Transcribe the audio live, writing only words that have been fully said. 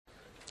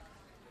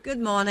Good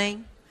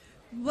morning.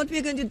 What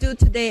we're going to do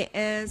today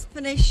is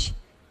finish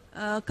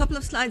a couple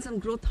of slides on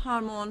growth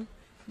hormone,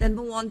 then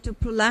move on to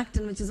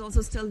prolactin, which is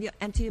also still your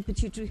anterior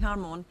pituitary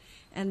hormone,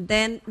 and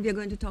then we're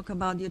going to talk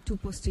about your two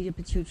posterior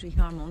pituitary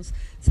hormones.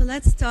 So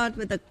let's start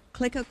with a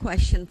clicker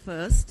question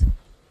first.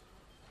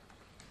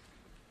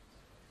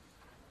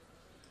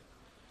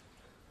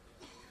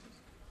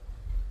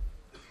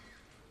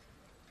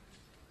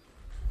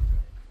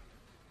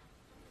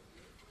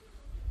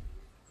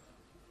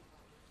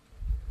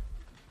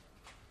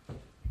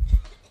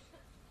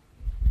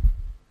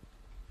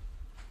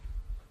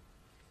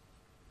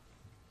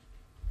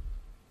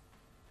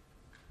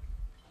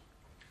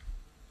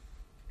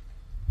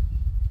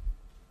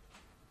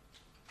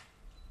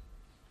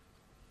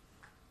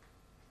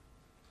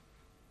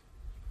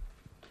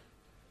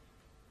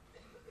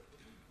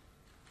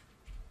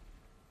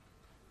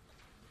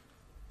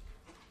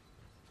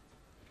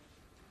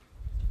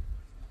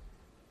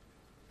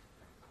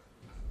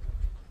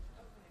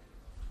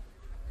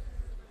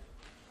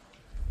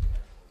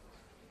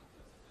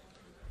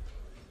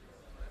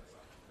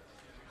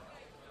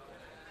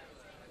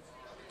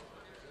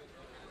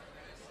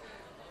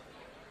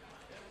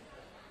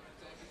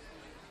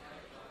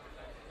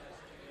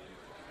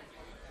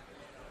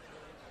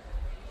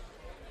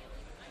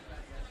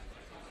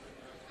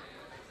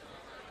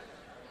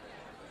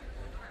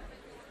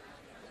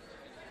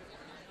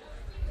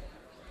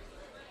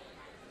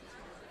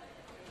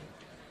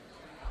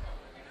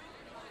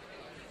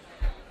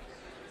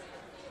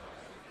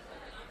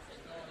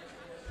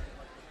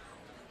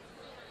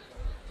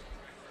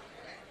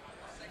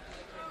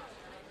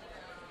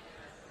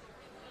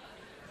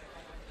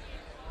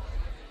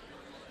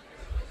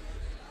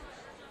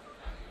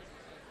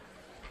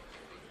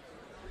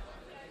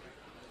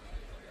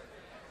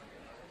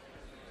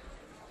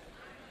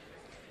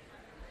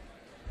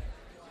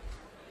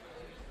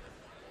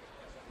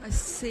 I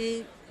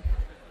see.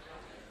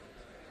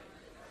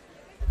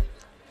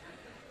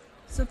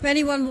 So if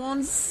anyone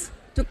wants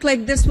to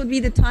click, this would be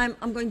the time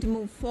I'm going to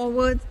move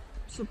forward.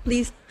 So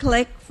please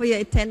click for your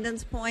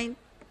attendance point.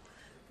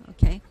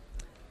 Okay.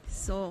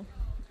 So,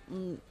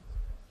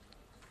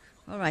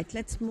 all right,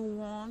 let's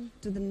move on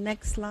to the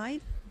next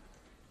slide.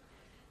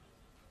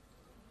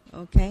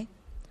 Okay.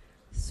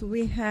 So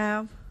we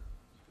have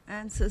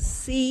answer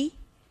C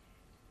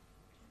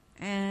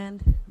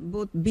and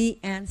both B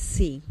and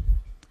C.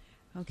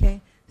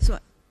 Okay, so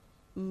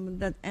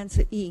that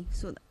answer E.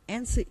 So the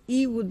answer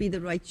E would be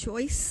the right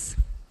choice.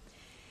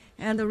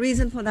 And the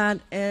reason for that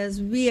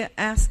is we are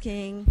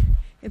asking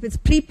if it's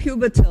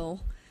prepubertal,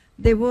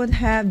 they would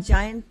have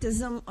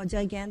giantism or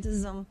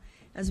gigantism,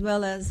 as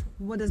well as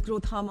what does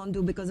growth hormone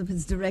do because of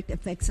its direct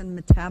effects on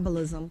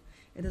metabolism.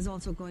 It is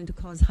also going to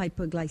cause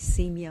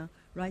hyperglycemia,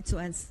 right?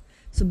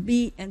 So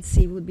B and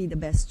C would be the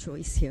best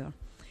choice here.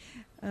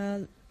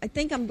 I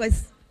think I'm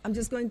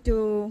just going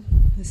to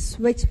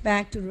switch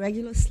back to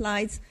regular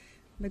slides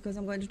because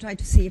I'm going to try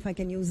to see if I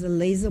can use the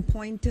laser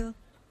pointer.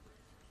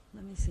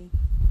 Let me see.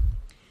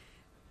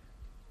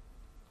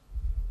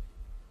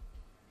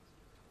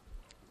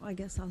 I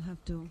guess I'll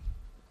have to.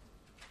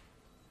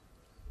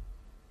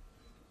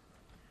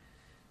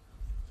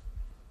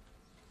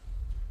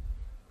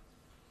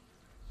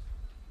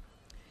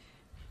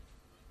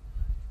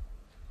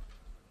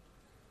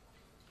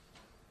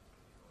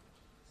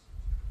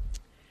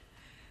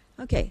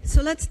 Okay,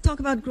 so let's talk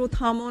about growth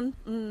hormone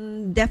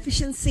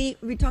deficiency.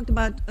 We talked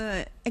about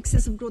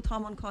excessive growth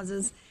hormone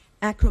causes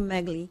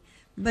acromegaly,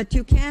 but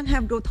you can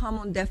have growth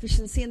hormone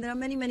deficiency, and there are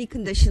many, many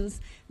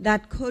conditions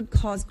that could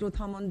cause growth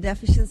hormone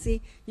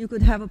deficiency. You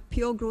could have a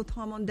pure growth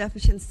hormone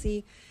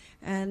deficiency,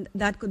 and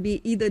that could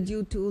be either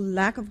due to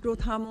lack of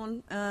growth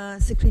hormone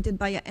secreted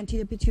by your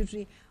anterior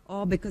pituitary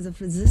or because of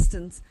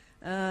resistance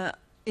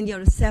in your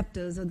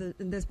receptors, or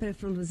there's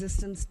peripheral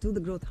resistance to the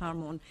growth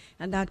hormone,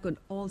 and that could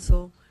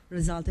also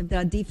result. If there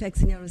are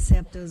defects in your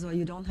receptors or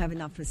you don't have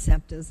enough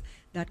receptors,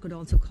 that could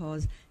also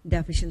cause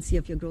deficiency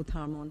of your growth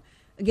hormone.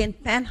 Again,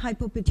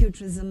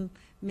 panhypopituitarism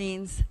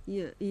means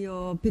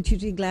your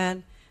pituitary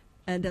gland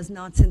does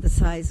not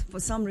synthesize.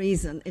 For some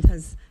reason, it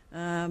has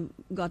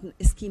gotten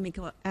ischemic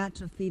or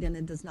atrophied and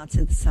it does not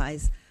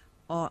synthesize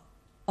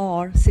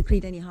or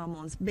secrete any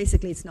hormones.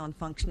 Basically, it's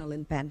non-functional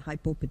in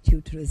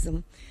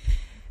panhypopituitarism.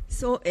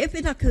 So if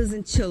it occurs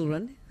in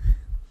children,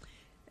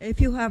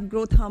 if you have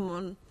growth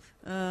hormone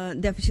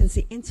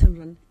deficiency in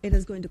children, it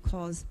is going to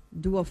cause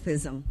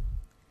dwarfism.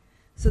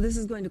 So this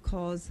is going to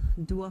cause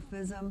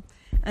dwarfism.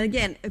 And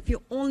again, if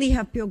you only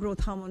have pure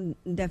growth hormone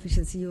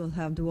deficiency, you will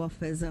have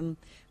dwarfism.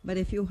 But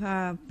if you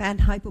have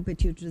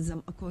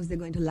panhypopituitarism, of course, they're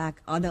going to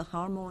lack other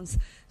hormones.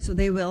 So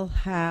they will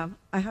have,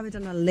 I have it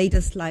on a later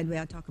slide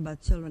where I talk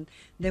about children,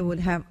 they would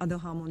have other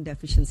hormone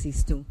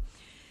deficiencies too.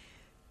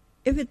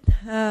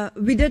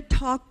 We did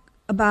talk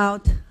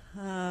about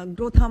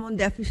growth hormone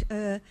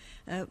deficiency.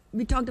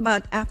 We talked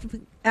about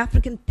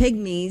African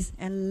pygmies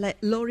and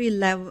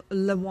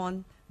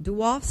Lowry-Levon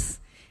dwarfs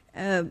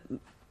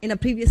in a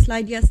previous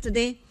slide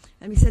yesterday,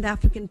 and we said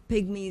African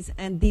pygmies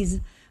and these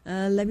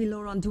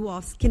Levy-Loron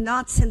dwarfs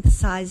cannot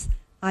synthesize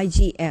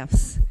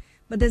IGFs.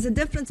 But there's a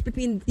difference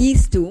between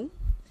these two,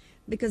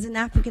 because in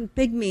African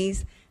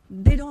pygmies,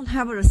 they don't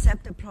have a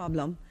receptor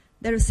problem.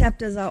 Their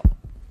receptors are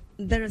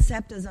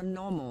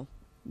normal.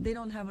 They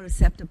don't have a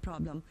receptor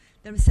problem.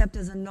 Their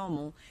receptors are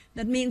normal.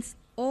 That means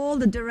all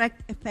the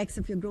direct effects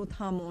of your growth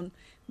hormone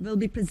will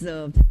be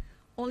preserved.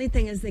 Only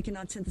thing is they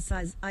cannot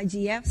synthesize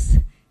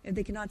IGFs. If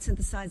they cannot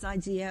synthesize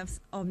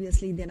IGFs,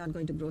 obviously they're not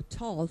going to grow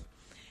tall.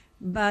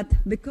 But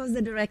because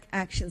the direct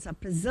actions are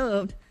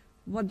preserved,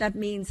 what that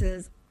means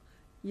is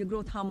your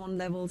growth hormone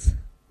levels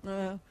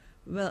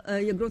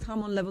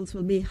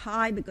will be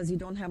high because you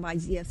don't have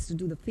IGFs to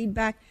do the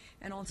feedback,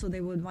 and also they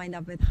would wind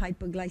up with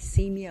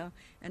hyperglycemia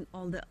and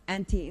all the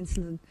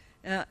anti-insulin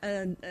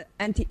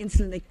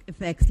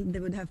effects. They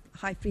would have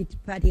high free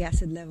fatty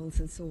acid levels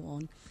and so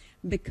on,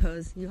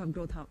 because you have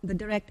growth hormone. The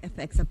direct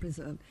effects are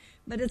preserved.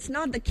 But it's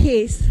not the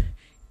case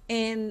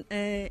in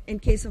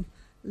case of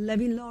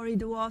Levy-Lowry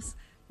dwarfs.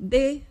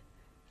 They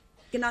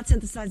cannot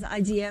synthesize the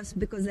IGFs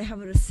because they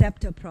have a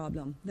receptor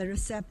problem. The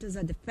receptors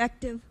are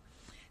defective.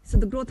 So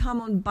the growth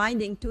hormone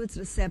binding to its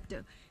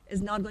receptor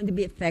is not going to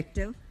be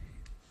effective.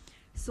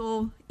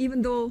 So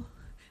even though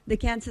they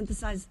can't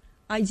synthesize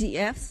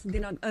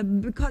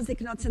IGFs, because they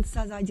cannot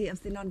synthesize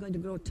IGFs, they're not going to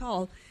grow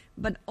tall,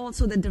 but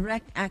also the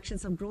direct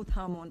actions of growth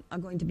hormone are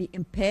going to be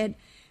impaired.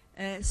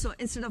 So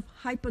instead of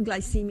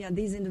hyperglycemia,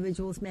 these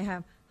individuals may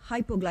have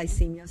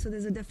hypoglycemia. So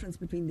there's a difference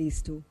between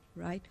these two,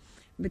 right?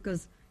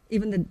 Because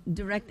even the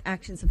direct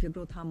actions of your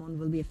growth hormone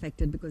will be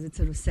affected because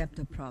it's a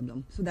receptor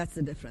problem. So that's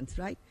the difference,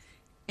 right?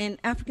 In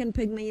African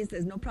pygmies,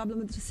 there's no problem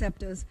with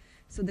receptors,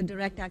 so the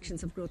direct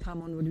actions of growth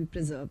hormone would be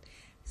preserved.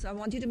 So I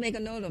want you to make a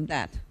note of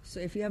that.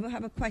 So if you ever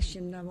have a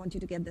question, I want you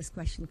to get this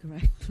question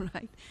correct,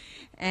 right?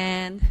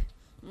 And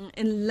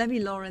in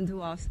Levy-Lowry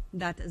dwarfs,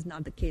 that is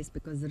not the case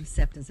because the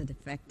receptors are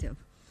defective.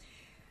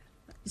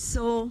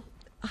 So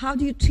how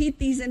do you treat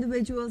these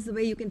individuals? The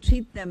way you can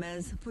treat them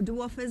is, for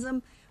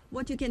dwarfism,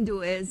 what you can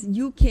do is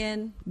you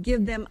can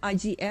give them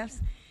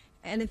IGFs,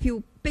 and if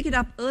you pick it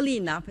up early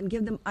enough and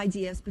give them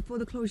IGFs before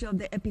the closure of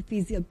the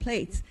epiphyseal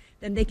plates,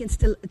 then they can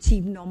still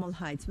achieve normal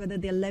heights, whether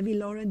they're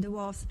Levy-Lowry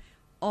dwarfs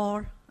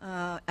or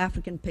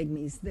African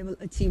pygmies. They will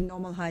achieve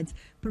normal heights,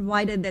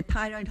 provided their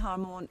thyroid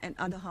hormone and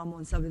other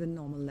hormones are within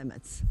normal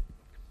limits.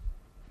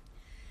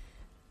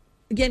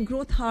 Again,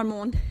 growth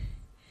hormone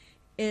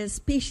is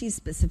species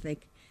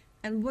specific.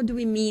 And what do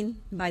we mean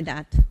by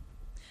that?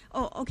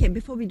 Oh, okay,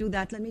 before we do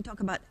that, let me talk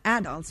about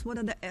adults. What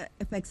are the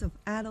effects of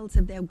adults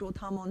if they have growth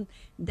hormone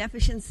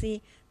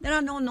deficiency? There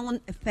are no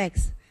known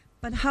effects,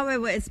 but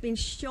however, it's been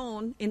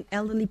shown in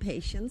elderly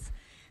patients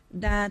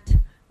that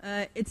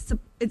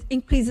it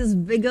increases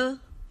vigor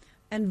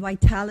and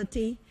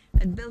vitality,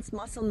 it builds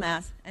muscle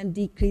mass, and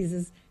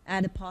decreases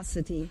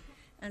adiposity.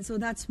 And so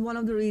that's one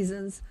of the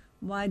reasons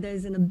why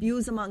there's an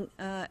abuse among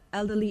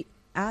elderly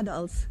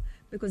adults,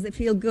 because they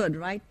feel good,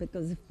 right?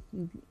 Because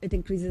it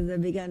increases their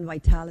vigor and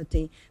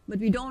vitality. But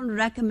we don't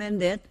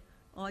recommend it,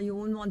 or you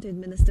won't want to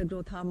administer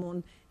growth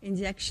hormone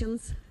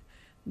injections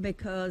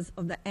because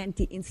of the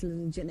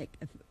anti-insulinogenic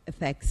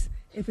effects.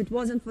 If it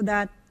wasn't for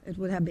that, it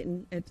would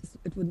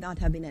not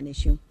have been an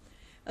issue.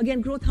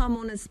 Again, growth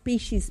hormone is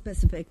species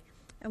specific.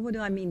 And what do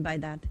I mean by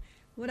that?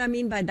 What I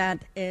mean by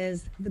that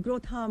is the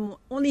growth hormone,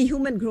 only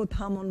human growth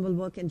hormone will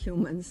work in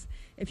humans.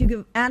 If you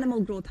give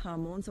animal growth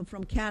hormones, or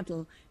from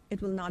cattle,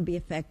 it will not be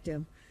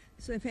effective.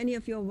 So if any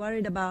of you are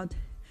worried about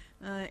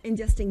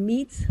ingesting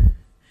meats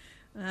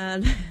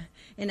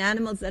in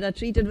animals that are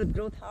treated with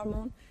growth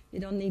hormone,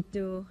 you don't need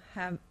to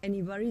have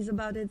any worries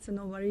about it, so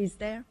no worries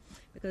there,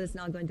 because it's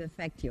not going to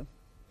affect you.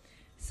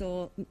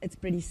 So it's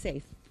pretty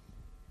safe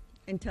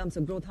in terms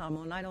of growth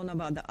hormone. I don't know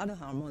about the other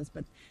hormones,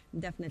 but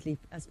definitely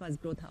as far as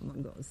growth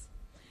hormone goes.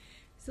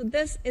 So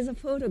this is a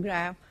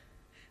photograph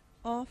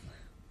of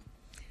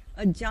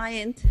a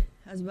giant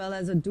as well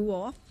as a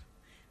dwarf.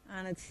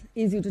 And it's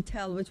easy to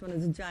tell which one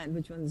is a giant,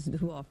 which one is a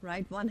dwarf,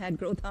 right? One had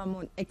growth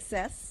hormone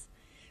excess,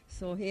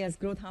 so he has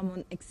growth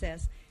hormone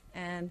excess,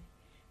 and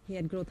he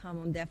had growth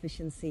hormone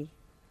deficiency.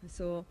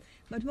 So,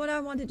 but what I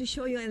wanted to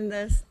show you in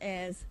this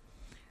is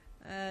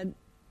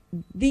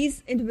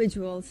these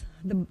individuals,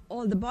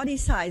 all the body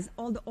size,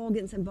 all the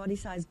organs and body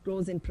size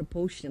grows in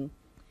proportion.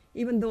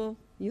 Even though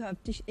you have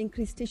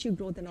increased tissue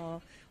growth and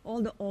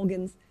all the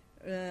organs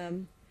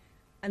and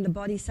the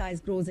body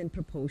size grows in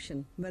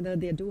proportion, whether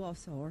they're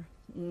dwarfs or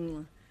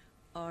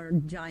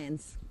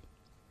giants.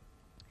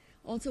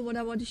 Also, what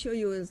I want to show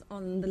you is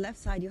on the left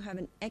side, you have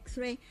an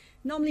X-ray.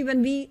 Normally,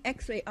 when we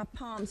X-ray our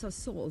palms or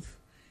soles,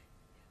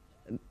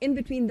 in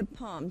between the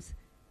palms,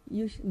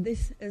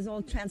 this is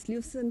all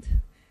translucent,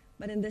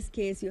 but in this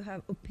case, you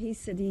have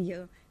opacity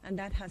here, and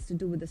that has to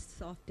do with the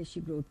soft tissue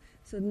growth.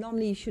 So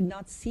normally, you should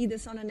not see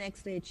this on an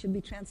X-ray. It should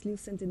be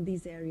translucent in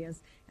these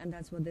areas, and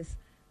that's what this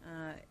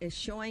is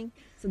showing.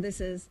 So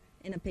this is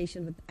in a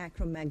patient with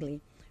acromegaly.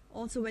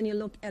 Also, when you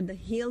look at the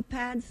heel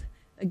pads,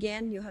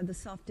 again, you have the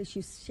soft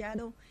tissue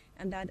shadow,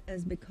 and that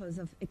is because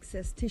of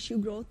excess tissue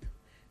growth.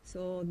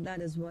 So that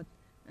is what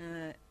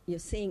you're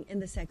seeing in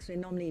this X-ray.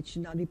 Normally, it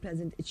should not be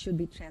present. It should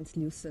be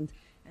translucent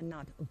and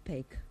not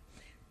opaque.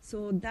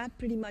 So that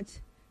pretty much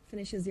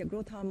finishes your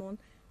growth hormone.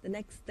 The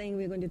next thing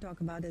we're going to talk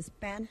about is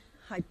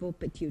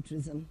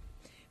panhypopituitarism.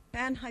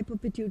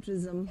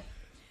 Panhypopituitarism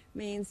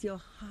means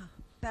your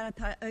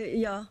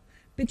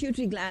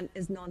pituitary gland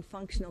is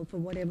non-functional for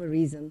whatever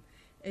reason.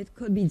 It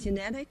could be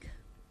genetic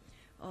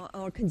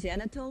or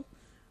congenital,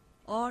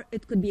 or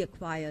it could be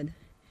acquired.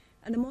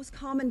 And the most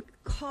common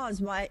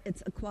cause why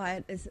it's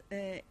acquired is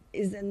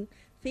in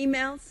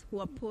females who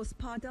are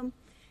postpartum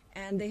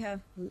and they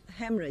have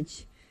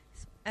hemorrhage.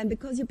 And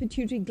because your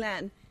pituitary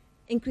gland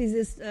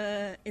increases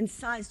in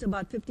size to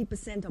about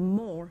 50% or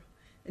more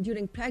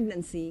during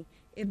pregnancy,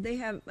 if they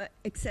have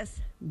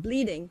excess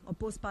bleeding or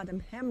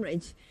postpartum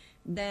hemorrhage,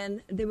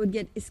 then they would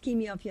get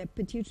ischemia of your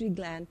pituitary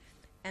gland,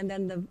 and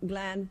then the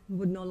gland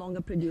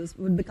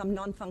would become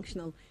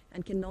non-functional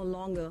and can no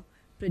longer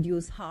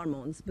produce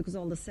hormones because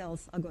all the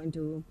cells are going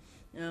to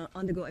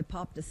undergo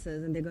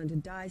apoptosis and they're going to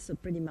die. So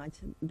pretty much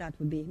that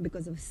would be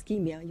because of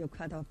ischemia, you're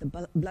cut off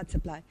the blood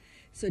supply,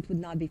 so it would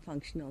not be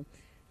functional.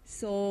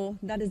 So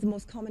that is the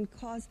most common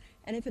cause.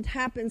 And if it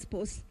happens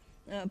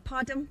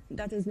postpartum,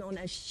 that is known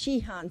as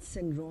Sheehan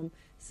syndrome.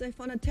 So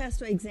if on a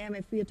test or exam,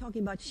 if we are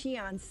talking about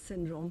Sheehan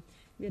syndrome,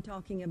 we are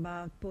talking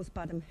about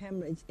postpartum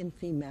hemorrhage in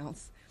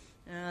females,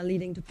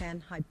 leading to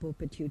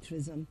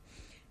panhypopituitarism.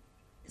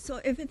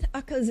 So if it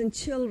occurs in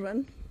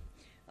children,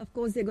 of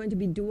course they're going to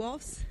be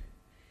dwarfs,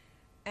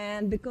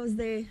 and because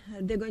they're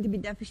going to be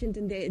deficient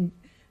in their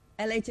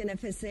LH and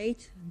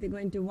FSH, they're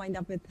going to wind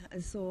up with,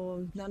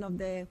 so none of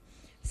their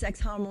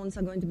sex hormones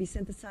are going to be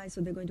synthesized,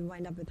 so they're going to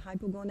wind up with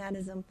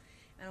hypogonadism,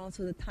 and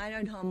also the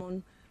thyroid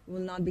hormone will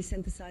not be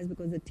synthesized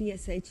because the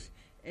TSH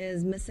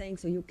is missing,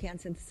 so you can't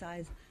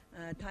synthesize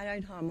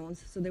thyroid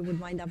hormones, so they would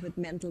wind up with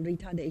mental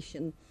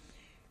retardation.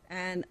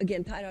 And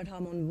again, thyroid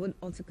hormone would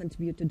also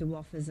contribute to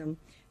dwarfism.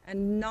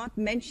 And not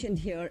mentioned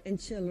here in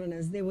children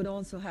is they would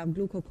also have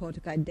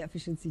glucocorticoid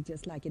deficiency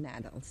just like in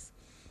adults.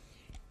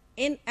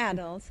 In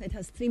adults, it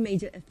has three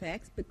major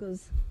effects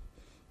because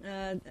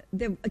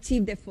they've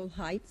achieved their full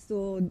height.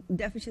 So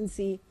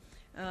deficiency,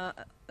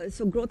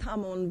 so growth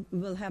hormone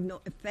will have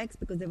no effects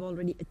because they've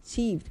already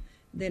achieved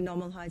their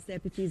normal heights. Their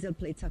epiphyseal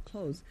plates are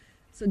closed.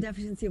 So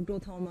deficiency of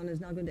growth hormone is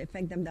not going to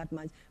affect them that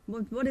much.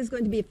 But what is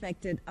going to be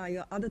affected are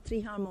your other three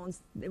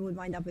hormones. They would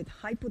wind up with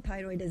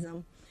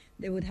hypothyroidism.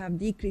 They would have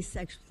decreased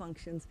sexual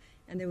functions,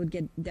 and they would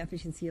get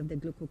deficiency of the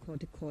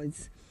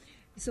glucocorticoids.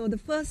 So the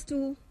first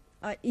two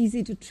are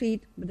easy to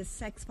treat, but the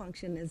sex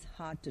function is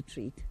hard to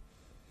treat.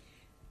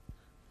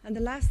 And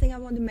the last thing I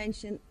want to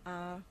mention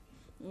are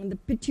the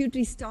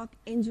pituitary stalk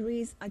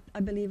injuries. I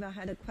believe I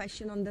had a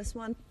question on this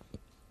one.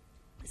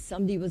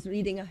 Somebody was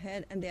reading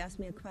ahead and they asked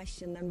me a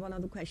question, and one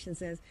of the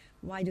questions is,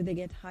 why do they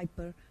get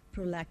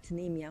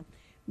hyperprolactinemia?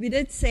 We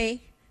did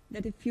say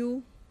that if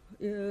you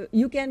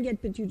can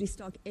get pituitary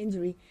stalk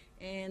injury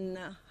in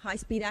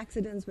high-speed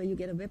accidents where you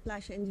get a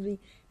whiplash injury.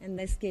 In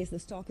this case, the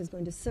stalk is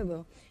going to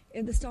sever.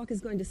 If the stalk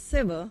is going to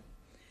sever,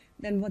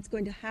 then what's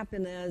going to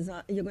happen is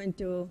you're going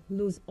to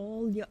lose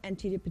all your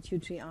anterior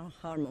pituitary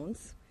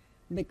hormones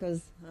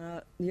because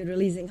your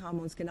releasing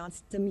hormones cannot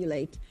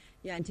stimulate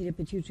your anterior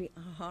pituitary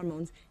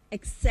hormones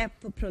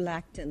except for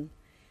prolactin,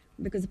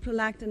 because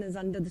prolactin is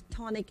under the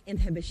tonic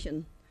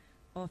inhibition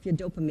of your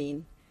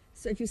dopamine.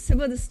 So if you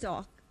sever the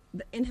stalk,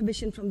 the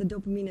inhibition from the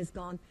dopamine is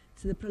gone,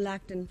 so the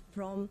prolactin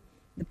from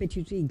the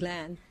pituitary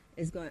gland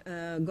is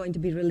going to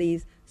be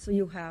released, so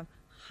you have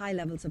high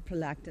levels of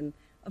prolactin.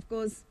 Of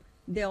course,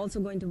 they're also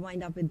going to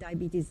wind up with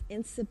diabetes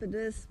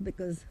insipidus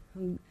because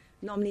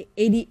normally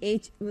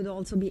ADH would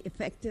also be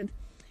affected.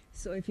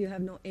 So if you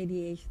have no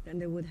ADH, then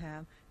they would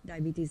have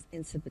diabetes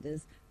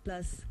insipidus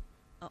plus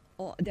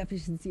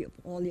deficiency of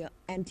all your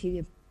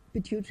anterior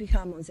pituitary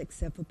hormones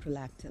except for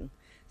prolactin.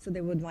 So they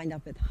would wind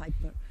up with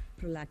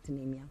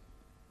hyperprolactinemia.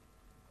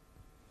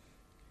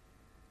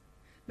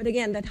 But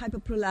again, that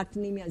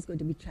hyperprolactinemia is going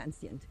to be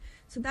transient.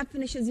 So that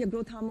finishes your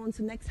growth hormone.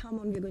 So next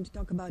hormone we're going to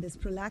talk about is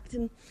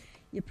prolactin.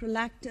 Your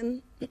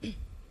prolactin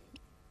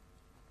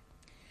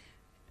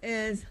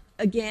is,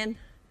 again,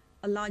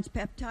 a large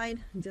peptide,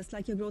 just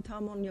like your growth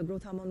hormone. Your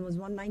growth hormone was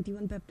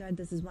 191 peptide.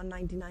 This is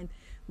 199.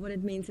 What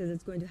it means is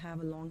it's going to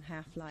have a long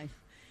half-life.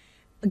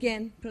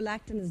 Again,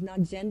 prolactin is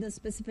not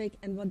gender-specific,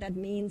 and what that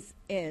means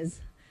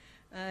is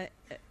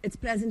it's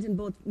present in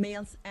both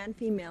males and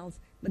females,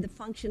 but the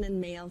function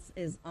in males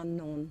is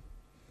unknown.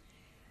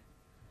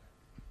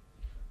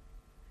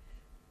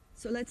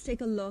 So let's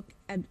take a look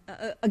at,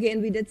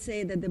 again, we did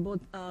say that they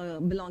both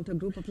belong to a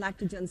group of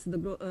lactogens. The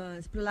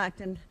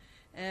prolactin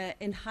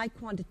in high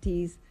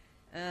quantities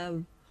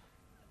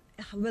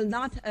will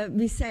not,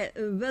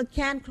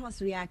 can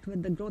cross-react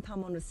with the growth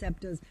hormone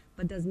receptors,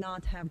 but does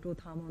not have growth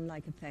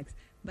hormone-like effects.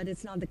 But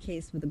it's not the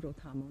case with the growth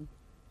hormone.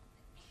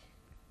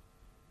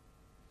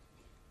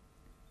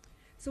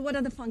 So what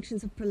are the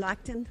functions of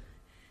prolactin?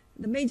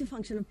 The major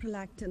function of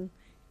prolactin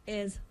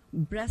is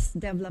breast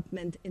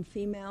development in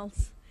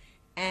females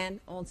and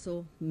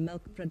also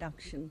milk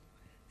production.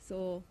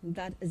 So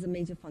that is a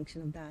major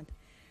function of that.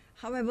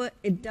 However,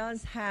 it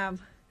does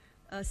have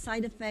a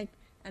side effect,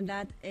 and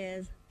that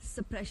is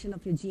suppression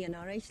of your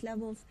GnRH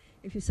levels.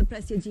 If you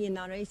suppress your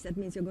GnRH, that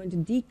means you're going to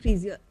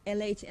decrease your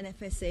LH and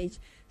FSH.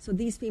 So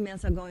these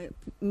females are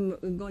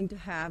going to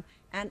have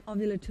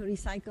anovulatory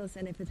cycles,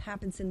 and if it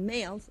happens in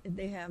males, if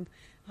they have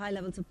high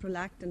levels of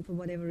prolactin for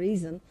whatever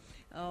reason,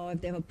 or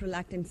if they have a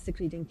prolactin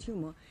secreting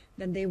tumor,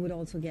 then they would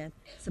also get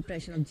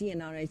suppression of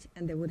GnRH,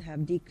 and they would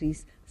have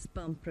decreased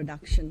sperm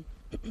production.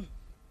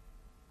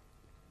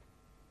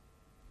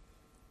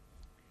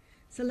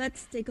 So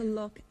let's take a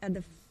look at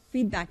the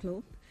feedback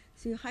loop.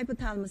 So your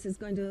hypothalamus is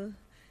going to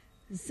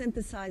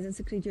synthesize and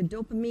secrete your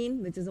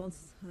dopamine, which is also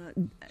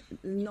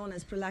known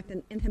as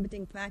prolactin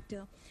inhibiting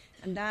factor,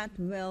 and that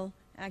will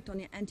act on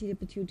your anterior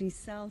pituitary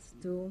cells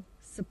to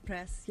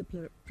suppress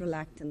your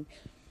prolactin.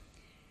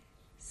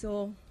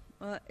 So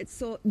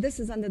this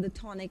is under the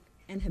tonic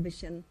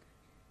inhibition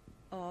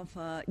of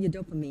your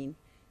dopamine.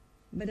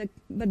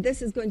 But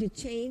this is going to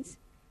change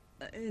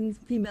in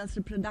females'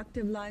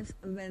 reproductive lives.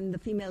 When the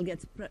female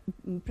gets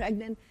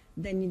pregnant,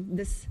 then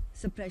this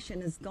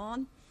suppression is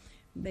gone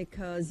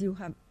because you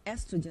have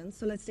estrogen.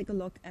 So let's take a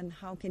look at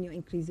how can you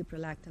increase your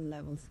prolactin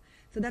levels.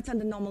 So that's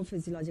under normal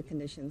physiologic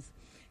conditions.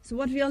 So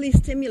what really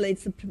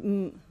stimulates your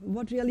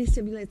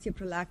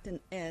prolactin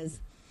is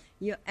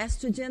your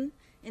estrogen.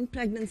 In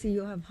pregnancy,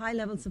 you have high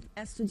levels of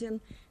estrogen.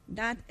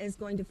 That is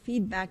going to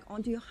feed back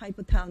onto your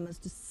hypothalamus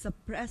to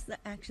suppress the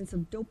actions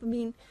of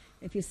dopamine.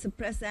 If you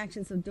suppress the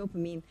actions of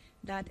dopamine,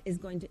 that is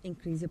going to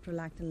increase your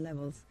prolactin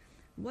levels.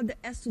 What the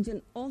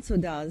estrogen also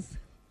does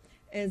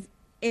is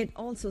it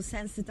also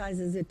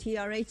sensitizes your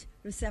TRH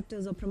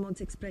receptors or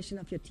promotes expression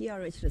of your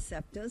TRH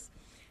receptors.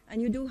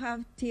 And you do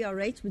have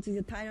TRH, which is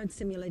a thyroid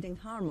stimulating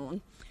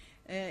hormone.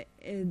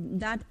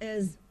 That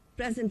is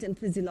present in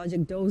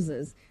physiologic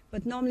doses.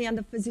 But normally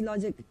under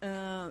physiologic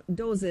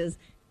doses,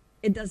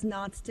 it does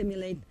not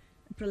stimulate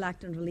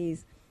prolactin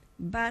release.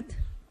 But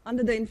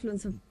under the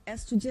influence of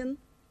estrogen,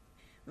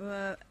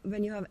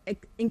 when you have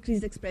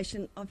increased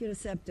expression of your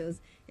receptors,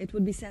 it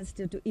would be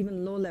sensitive to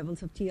even low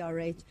levels of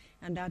TRH,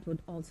 and that would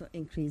also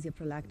increase your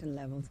prolactin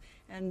levels.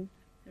 And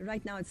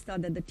right now it's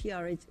thought that the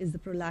TRH is the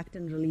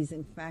prolactin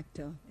releasing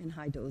factor in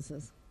high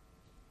doses.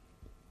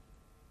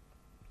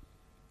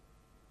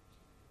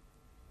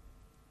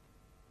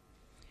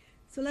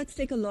 So let's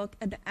take a look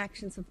at the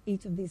actions of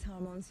each of these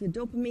hormones. Your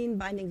dopamine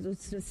binding to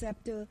its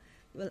receptor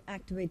will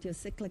activate your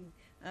cyclic,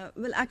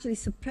 will actually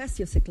suppress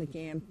your cyclic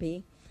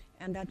AMP,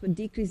 and that would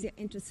decrease your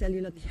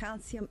intracellular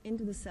calcium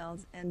into the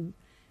cells and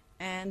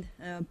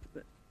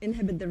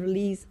inhibit the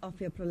release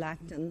of your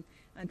prolactin.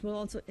 It will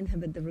also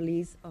inhibit the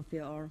release of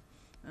your,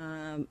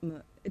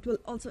 it will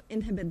also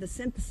inhibit the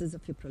synthesis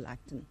of your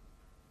prolactin.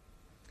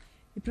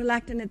 The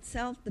prolactin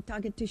itself, the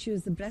target tissue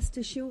is the breast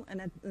tissue,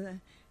 and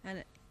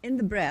in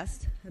the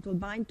breast, it will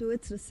bind to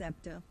its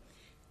receptor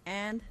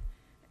and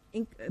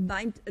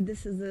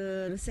this is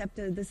the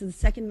receptor, this is the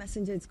second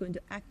messenger it's going to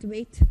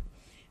activate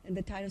in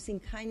the tyrosine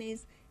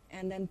kinase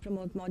and then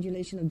promote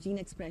modulation of gene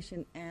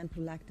expression and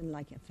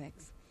prolactin-like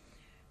effects.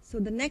 So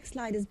the next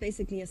slide is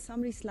basically a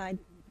summary slide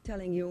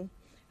telling you,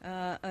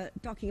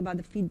 talking about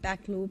the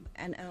feedback loop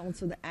and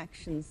also the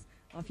actions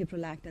of your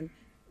prolactin.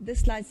 This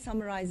slide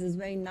summarizes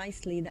very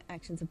nicely the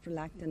actions of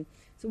prolactin.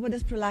 So what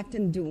does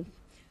prolactin do?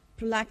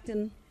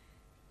 Prolactin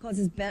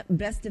causes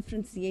breast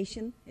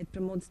differentiation. It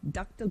promotes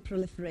ductal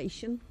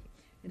proliferation.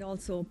 It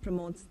also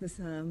promotes this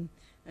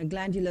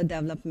glandular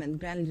development,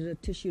 glandular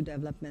tissue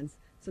developments.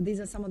 So these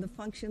are some of the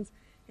functions.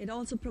 It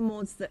also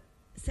promotes the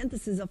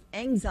synthesis of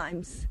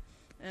enzymes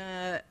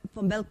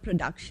for milk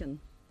production.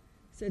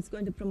 So it's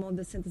going to promote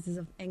the synthesis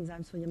of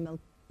enzymes for your milk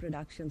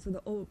production.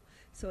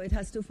 So it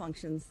has two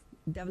functions: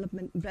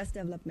 development, breast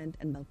development,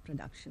 and milk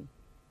production.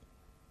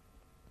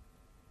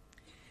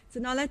 So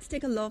now let's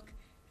take a look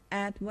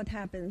at what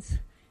happens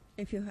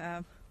if you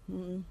have,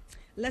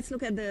 let's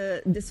look at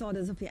the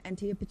disorders of your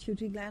anterior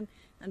pituitary gland.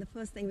 And the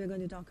first thing we're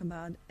going to talk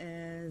about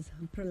is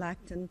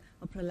prolactin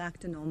or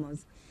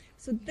prolactinomas.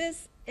 So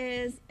this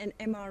is an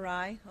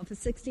MRI of a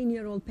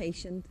 16-year-old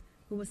patient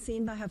who was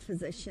seen by her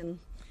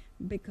physician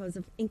because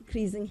of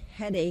increasing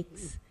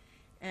headaches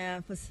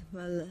for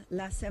the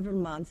last several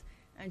months.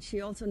 And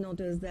she also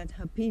noticed that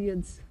her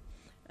periods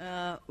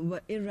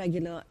were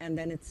irregular and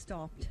then it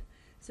stopped.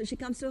 So she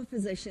comes to a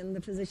physician.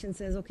 The physician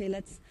says, okay,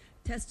 let's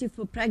test you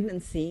for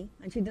pregnancy.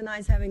 And she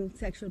denies having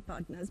sexual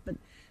partners, but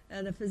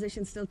the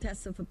physician still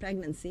tests her for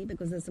pregnancy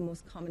because that's the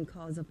most common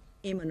cause of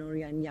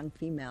amenorrhea in young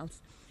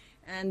females.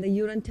 And the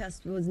urine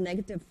test was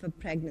negative for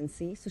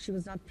pregnancy, so she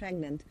was not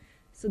pregnant.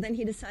 So then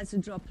he decides to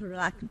draw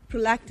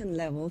prolactin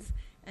levels,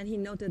 and he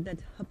noted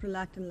that her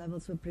prolactin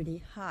levels were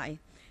pretty high.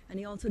 And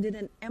he also did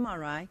an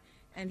MRI,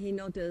 and he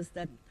noticed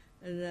that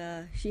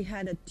she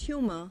had a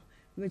tumor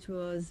which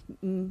was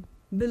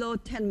below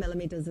 10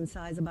 millimeters in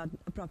size, about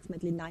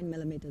approximately 9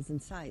 millimeters in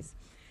size.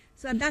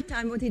 So at that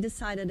time, what he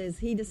decided is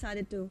he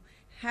decided to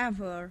have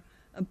her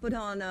put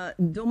on a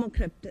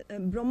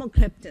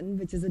bromocriptine,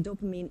 which is a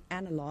dopamine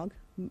analog.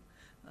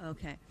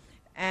 Okay,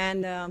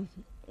 and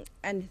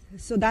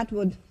so that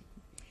would,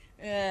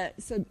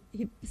 so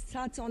he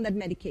starts on that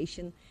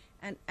medication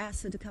and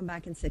asks her to come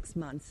back in 6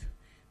 months.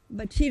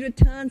 But she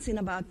returns in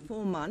about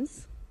 4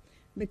 months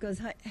because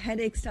her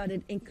headache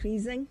started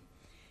increasing,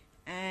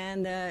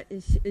 and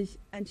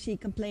she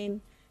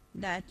complained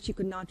that she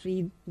could not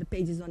read the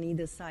pages on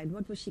either side.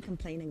 What was she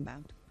complaining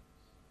about?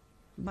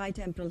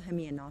 Bitemporal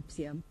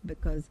hemianopsia,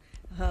 because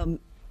her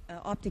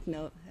optic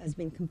nerve has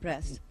been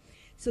compressed.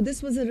 So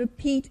this was a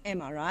repeat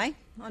MRI.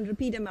 On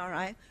repeat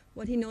MRI,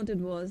 what he noted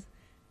was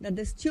that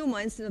this tumor,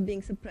 instead of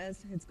being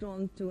suppressed, it's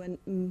grown to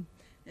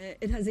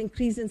it has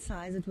increased in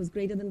size. It was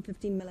greater than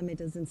 15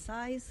 millimeters in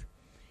size,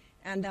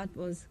 and that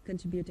was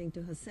contributing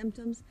to her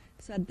symptoms.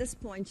 So at this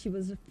point, she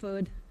was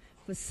referred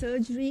for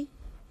surgery,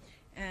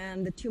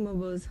 and the tumor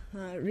was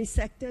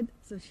resected.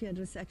 So she had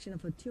resection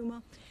of her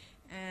tumor,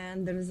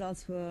 and the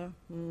results were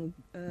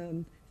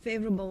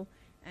favorable,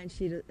 and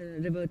she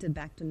reverted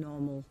back to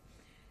normal.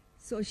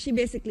 So she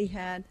basically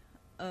had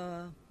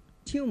a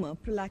tumor,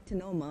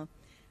 prolactinoma,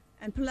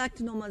 and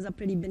prolactinomas are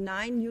pretty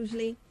benign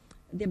usually.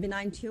 They're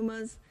benign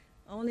tumors.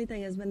 Only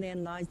thing is when they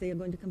enlarge, they are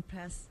going to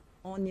compress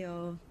on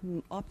your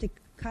optic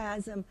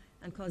chiasm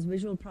and cause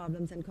visual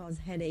problems and cause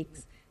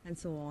headaches and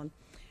so on.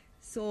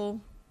 So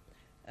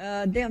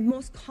they are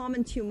most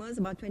common tumors,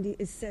 about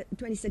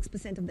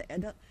 26% of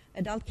the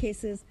adult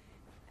cases.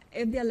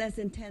 If they're less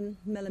than 10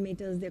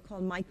 millimeters, they're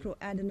called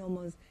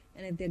microadenomas,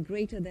 and if they're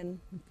greater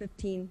than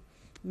 15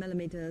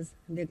 millimeters,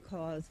 they're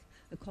called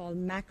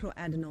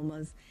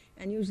macroadenomas.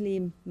 And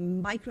usually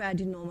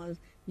microadenomas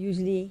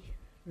usually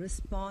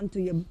respond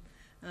to your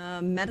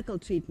medical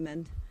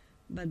treatment,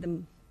 but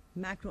the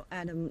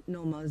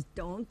macroadenomas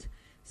don't.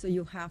 So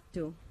you have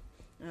to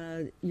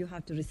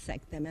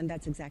resect them, and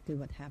that's exactly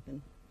what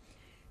happened.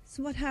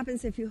 So what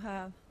happens if you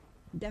have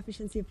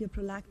deficiency of your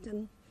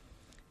prolactin?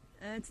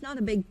 It's not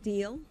a big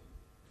deal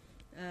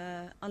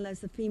unless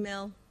the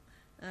female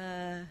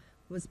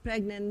was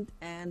pregnant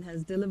and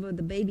has delivered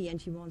the baby and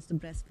she wants to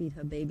breastfeed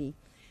her baby.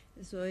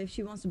 So if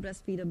she wants to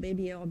breastfeed her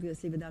baby,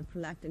 obviously without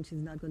prolactin, she's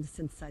not going to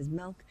synthesize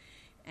milk,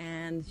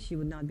 and she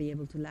would not be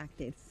able to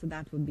lactate. So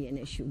that would be an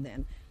issue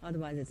then.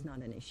 Otherwise, it's not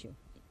an issue.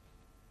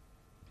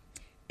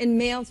 In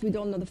males, we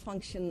don't know the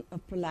function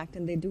of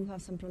prolactin. They do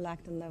have some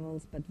prolactin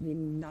levels, but we're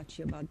not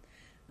sure about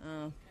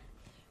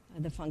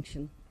the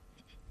function.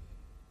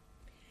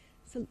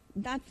 So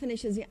that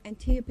finishes your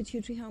anterior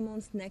pituitary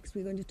hormones. Next,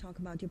 we're going to talk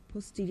about your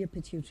posterior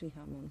pituitary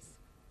hormones.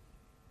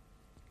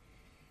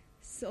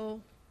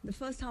 So the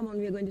first hormone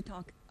we're going to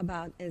talk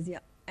about is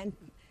your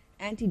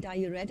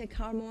antidiuretic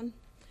hormone.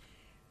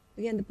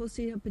 Again, the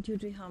posterior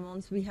pituitary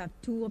hormones, we have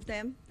two of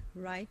them,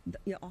 right?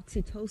 Your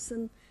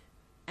oxytocin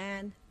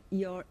and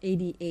your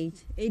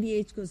ADH.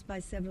 ADH goes by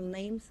several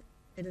names.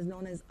 It is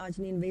known as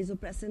arginine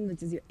vasopressin,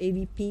 which is your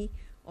AVP,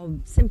 or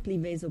simply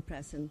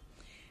vasopressin.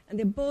 And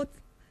they're both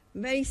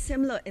very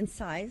similar in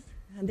size,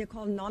 and they're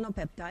called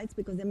nonopeptides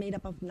because they're made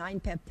up of 9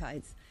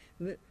 peptides,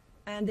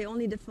 and they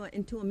only differ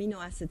in 2 amino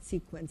acid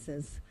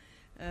sequences.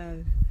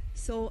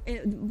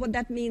 What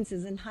that means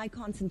is in high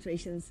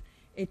concentrations,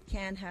 it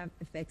can have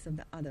effects of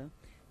the other.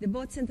 They're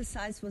both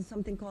synthesized from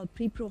something called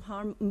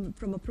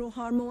from a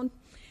prohormone,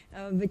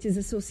 which is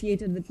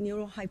associated with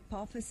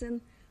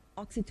neurohypophysin.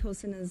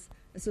 Oxytocin is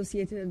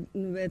associated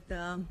with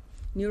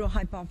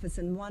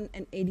neurohypophysin 1,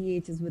 and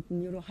ADH is with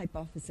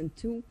neurohypophysin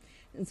 2.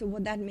 And so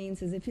what that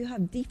means is if you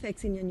have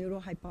defects in your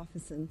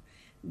neurohypophysin,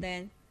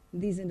 then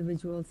these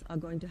individuals are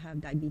going to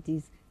have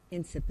diabetes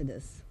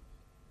insipidus.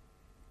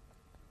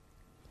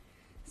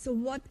 So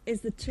what is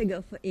the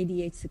trigger for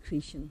ADH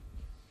secretion?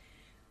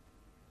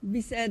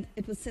 We said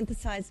it was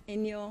synthesized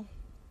in your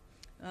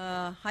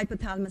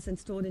hypothalamus and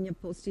stored in your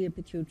posterior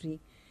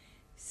pituitary.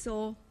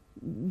 So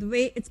the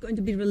way it's going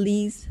to be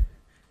released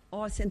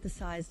or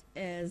synthesized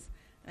is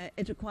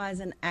it requires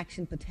an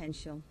action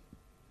potential.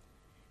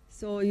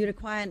 So you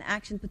require an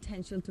action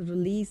potential to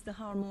release the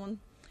hormone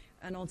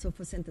and also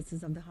for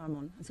synthesis of the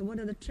hormone. So what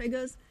are the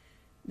triggers?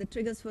 The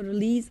triggers for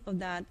release of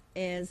that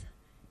is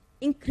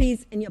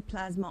increase in your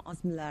plasma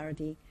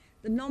osmolarity.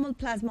 The normal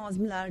plasma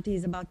osmolarity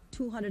is about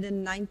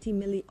 290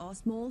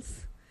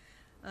 milliosmoles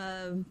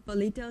per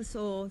liter,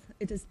 so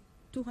it is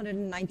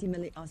 290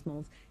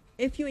 milliosmoles.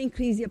 If you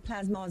increase your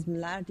plasma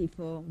osmolarity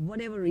for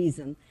whatever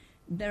reason,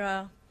 there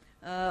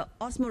are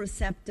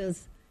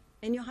osmoreceptors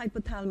in your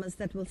hypothalamus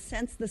that will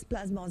sense this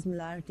plasma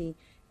osmolarity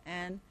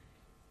and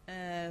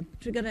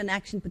trigger an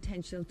action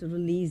potential to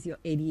release your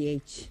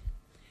ADH.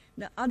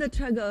 The other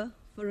trigger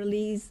for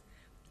release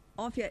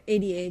of your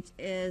ADH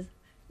is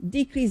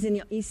decrease in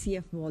your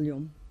ECF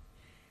volume.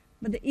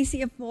 But the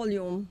ECF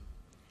volume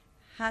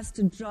has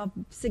to drop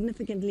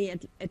significantly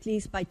at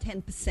least by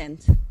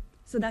 10%.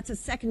 So that's a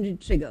secondary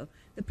trigger.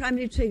 The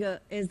primary trigger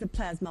is the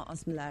plasma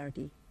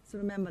osmolarity. So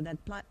remember that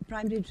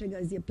primary trigger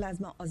is your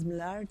plasma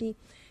osmolarity.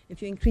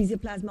 If you increase your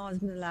plasma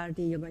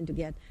osmolarity, you're going to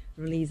get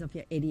release of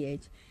your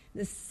ADH.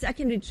 The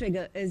secondary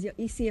trigger is your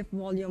ECF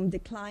volume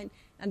decline,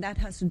 and that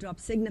has to drop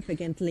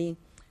significantly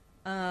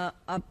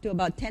up to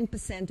about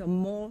 10% or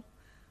more.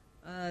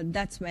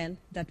 That's when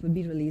that would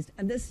be released.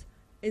 And this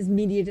is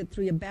mediated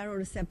through your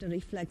baroreceptor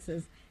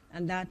reflexes,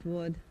 and that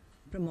would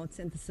promote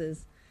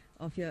synthesis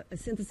of your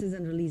synthesis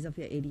and release of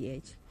your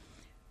ADH.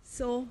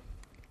 So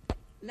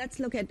let's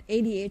look at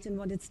ADH and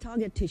what its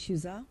target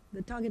tissues are.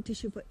 The target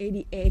tissue for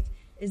ADH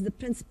is the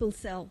principal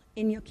cell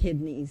in your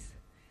kidneys.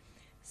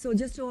 So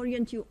just to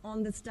orient you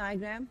on this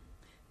diagram,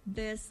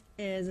 this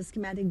is a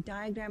schematic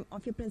diagram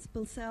of your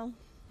principal cell,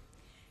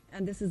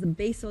 and this is the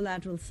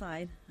basolateral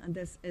side, and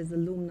this is the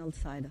luminal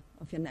side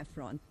of your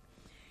nephron.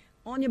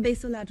 On your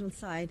basolateral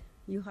side,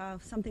 you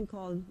have something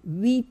called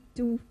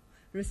V2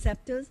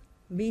 receptors.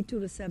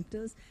 V2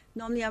 receptors.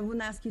 Normally, I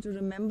wouldn't ask you to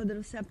remember the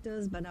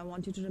receptors, but I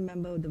want you to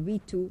remember the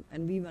V2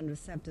 and V1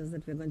 receptors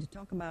that we're going to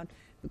talk about,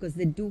 because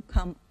they do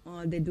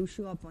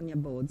show up on your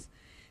boards.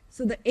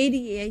 So the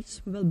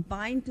ADH will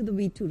bind to the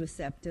V2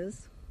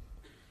 receptors,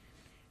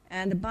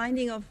 and the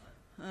binding of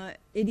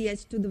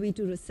ADH to the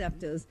V2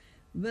 receptors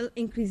will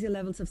increase your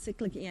levels of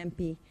cyclic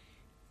AMP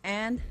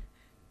and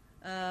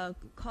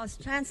cause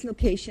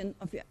translocation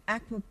of your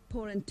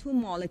aquaporin 2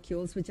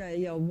 molecules, which are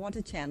your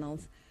water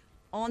channels,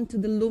 onto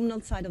the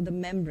luminal side of the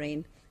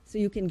membrane, so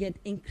you can get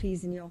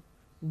increase in your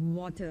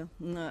water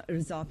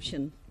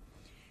resorption.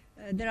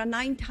 There are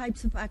 9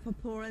 types of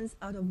aquaporins,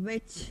 out of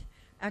which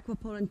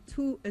aquaporin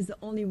 2 is the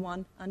only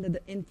one under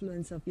the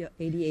influence of your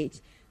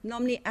ADH.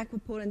 Normally,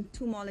 aquaporin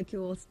 2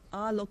 molecules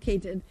are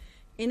located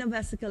in a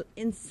vesicle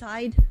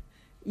inside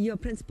your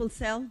principal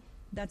cell.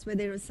 That's where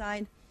they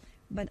reside.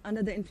 But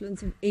under the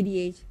influence of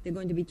ADH, they're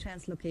going to be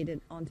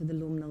translocated onto the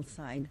luminal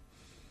side.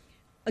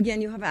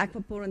 Again, you have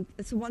aquaporin.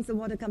 So once the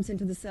water comes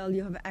into the cell,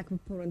 you have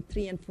aquaporin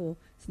 3 and 4,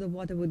 so the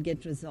water would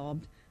get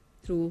resorbed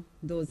through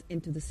those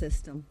into the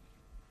system.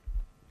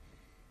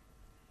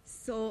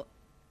 So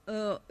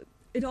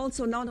it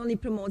also not only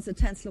promotes the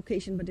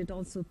translocation, but it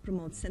also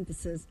promotes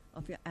synthesis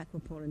of your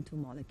aquaporin 2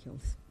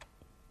 molecules.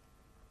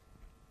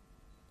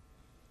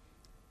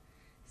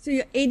 So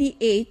your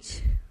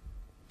ADH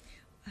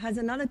has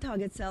another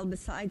target cell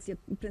besides your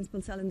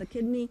principal cell in the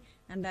kidney,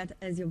 and that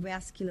is your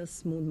vascular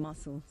smooth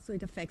muscle. So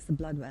it affects the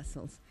blood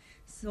vessels.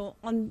 So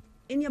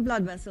in your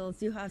blood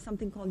vessels, you have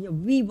something called your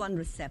V1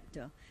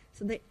 receptor.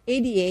 So the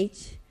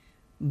ADH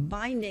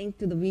binding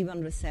to the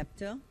V1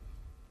 receptor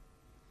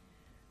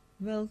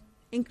will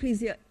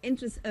increase your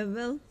interest,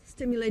 will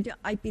stimulate your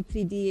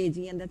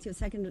IP3DAG, and that's your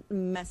second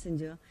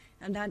messenger,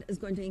 and that is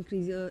going to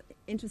increase your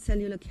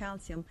intracellular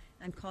calcium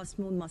and cause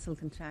smooth muscle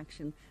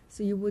contraction.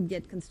 So you would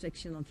get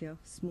constriction of your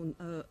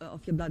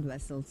blood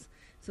vessels.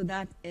 So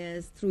that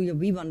is through your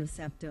V1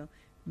 receptor,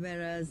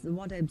 whereas the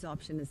water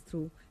absorption is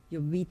through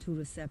your V2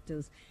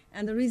 receptors.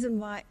 And the reason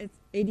why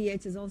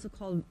ADH is also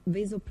called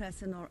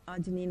vasopressin or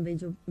arginine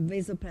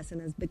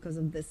vasopressin is because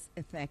of this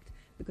effect,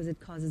 because it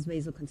causes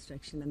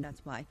vasoconstriction, and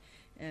that's why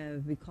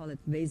we call it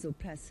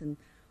vasopressin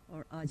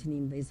or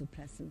arginine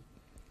vasopressin.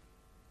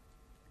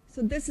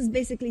 So this is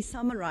basically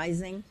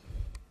summarizing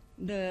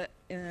the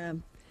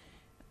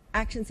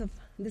actions of,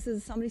 this is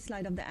a summary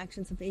slide of the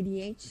actions of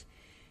ADH.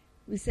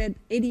 We said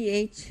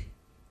ADH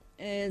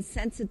is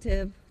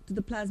sensitive to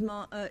the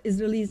plasma, is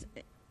released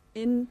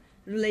in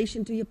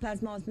relation to your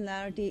plasma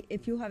osmolarity.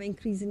 If you have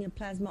increase in your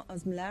plasma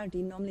osmolarity,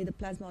 normally the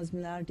plasma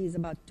osmolarity is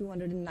about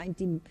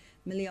 290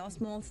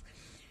 milliosmoles.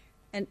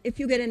 And if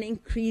you get an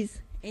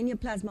increase in your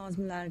plasma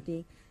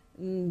osmolarity,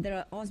 there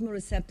are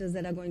osmoreceptors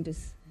that are going to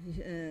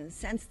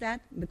sense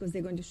that, because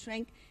they're going to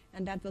shrink,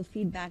 and that will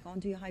feed back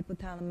onto your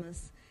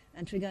hypothalamus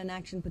and trigger an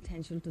action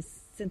potential to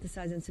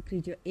synthesize and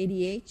secrete your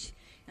ADH.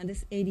 And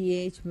this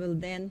ADH will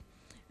then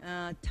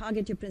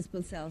target your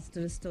principal cells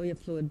to restore your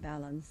fluid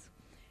balance.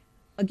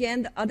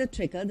 Again, the other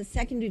trigger, the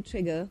secondary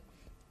trigger,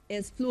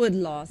 is fluid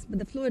loss, but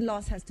the fluid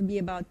loss has to be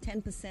about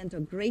 10% or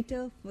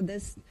greater for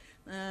this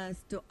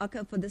to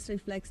occur, for this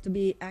reflex to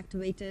be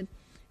activated,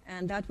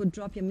 and that would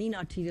drop your mean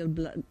arterial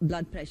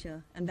blood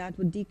pressure, and that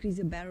would decrease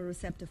your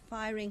baroreceptor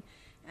firing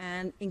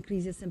and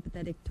increase your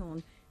sympathetic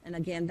tone, and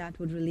again that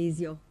would release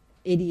your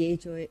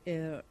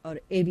ADH or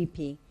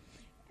ABP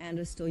and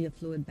restore your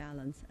fluid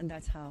balance, and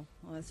that's how.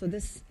 So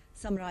this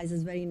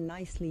summarizes very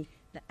nicely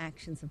the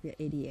actions of your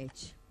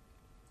ADH.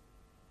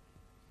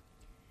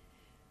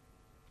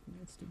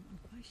 Let's do one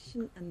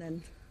question and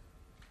then.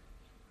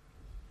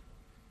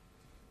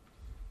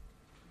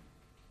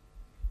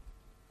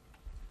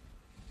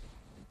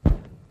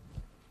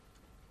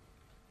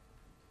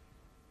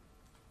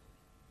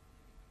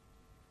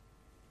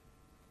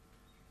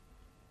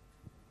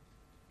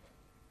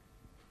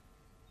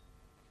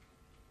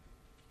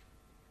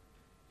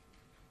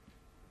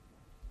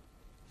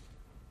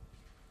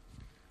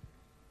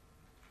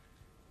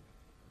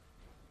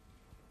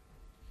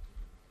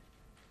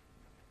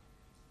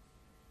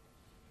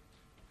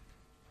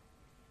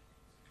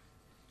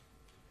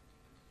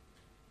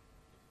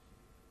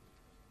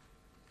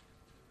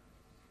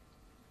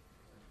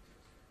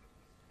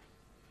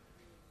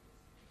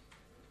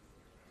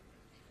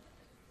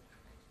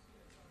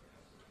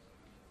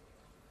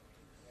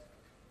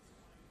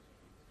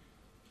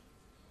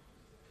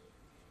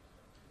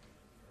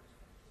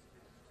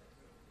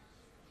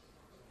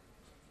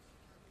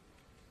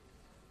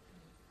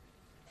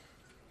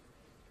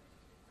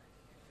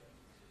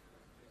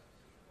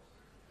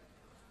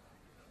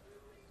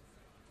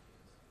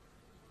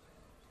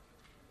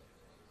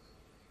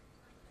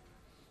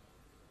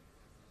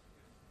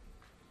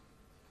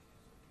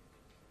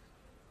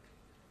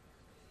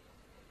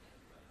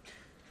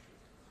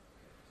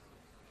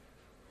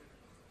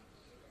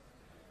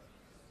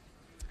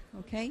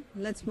 Okay,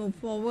 let's move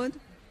forward.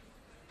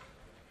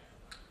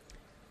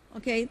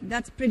 Okay,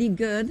 that's pretty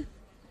good.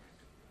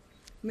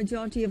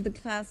 Majority of the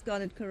class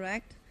got it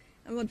correct.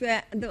 And what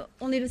we're, the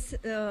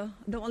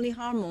only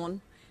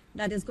hormone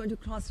that is going to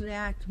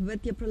cross-react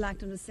with your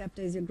prolactin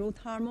receptor is your growth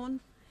hormone.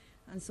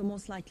 And so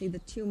most likely the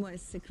tumor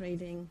is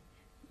secreting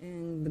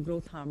in the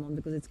growth hormone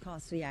because it's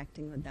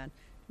cross-reacting with that.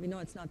 We know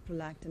it's not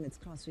prolactin, it's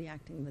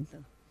cross-reacting with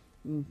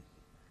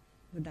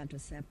with that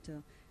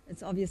receptor.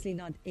 It's obviously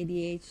not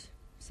ADH.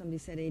 Somebody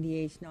said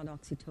ADH, not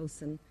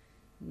oxytocin.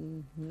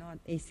 Not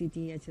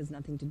ACTH has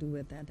nothing to do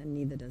with that, and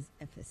neither does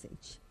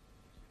FSH.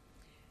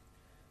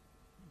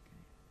 Okay.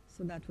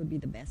 So that would be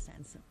the best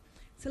answer.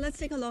 So let's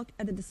take a look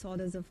at the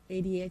disorders of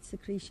ADH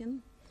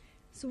secretion.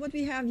 So what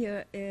we have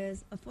here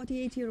is a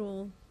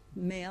 48-year-old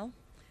male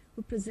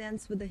who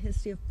presents with a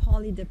history of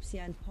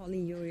polydipsia and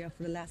polyuria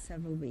for the last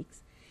several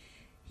weeks.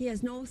 He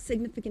has no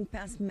significant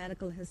past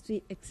medical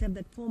history except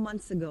that 4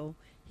 months ago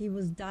he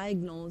was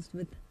diagnosed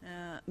with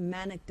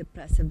manic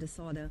depressive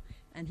disorder,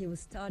 and he was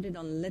started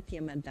on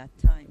lithium at that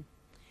time.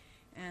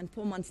 And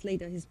 4 months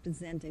later he's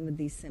presenting with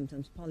these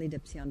symptoms,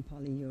 polydipsia and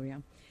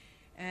polyuria.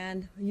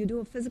 And you do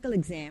a physical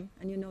exam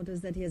and you notice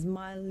that he has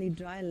mildly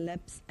dry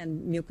lips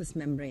and mucous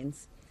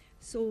membranes.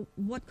 So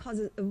what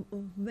causes,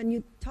 when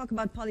you talk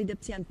about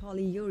polydipsia and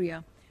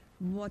polyuria,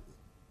 what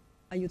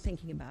are you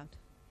thinking about?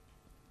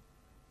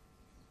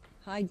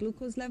 High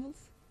glucose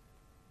levels?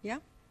 Yeah?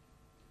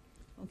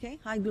 Okay,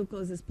 high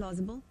glucose is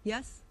plausible.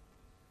 Yes?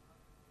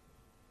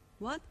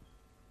 What?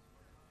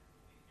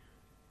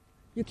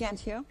 You can't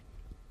hear?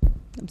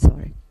 I'm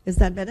sorry. Is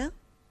that better?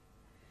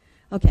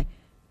 Okay.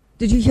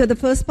 Did you hear the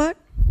first part?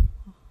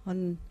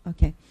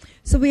 Okay.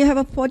 So we have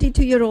a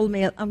 42-year-old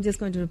male. I'm just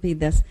going to repeat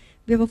this.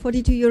 We have a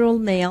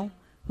 42-year-old male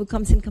who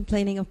comes in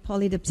complaining of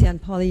polydipsia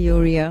and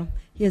polyuria.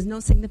 He has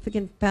no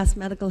significant past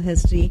medical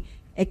history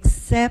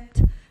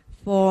except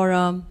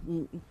for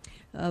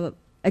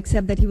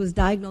except that he was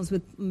diagnosed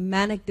with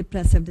manic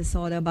depressive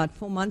disorder about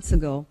 4 months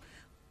ago,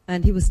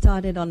 and he was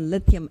started on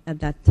lithium at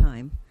that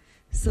time.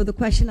 So the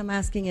question I'm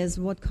asking is,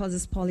 what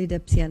causes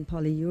polydipsia and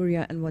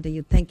polyuria, and what are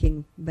you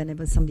thinking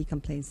whenever somebody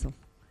complains of?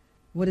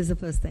 What is the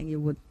first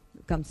thing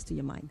comes to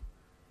your mind?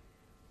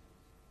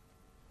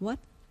 What?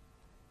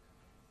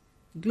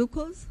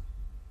 Glucose?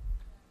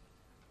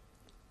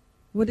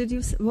 What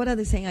are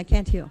they saying? I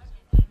can't hear.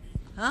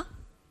 Huh?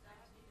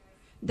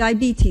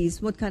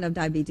 Diabetes. What kind of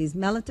diabetes?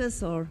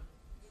 Mellitus or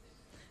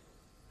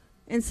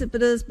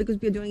insipidus? Because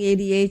we're doing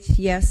ADH,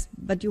 yes,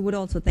 but you would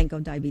also think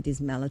of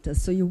diabetes mellitus.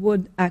 So you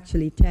would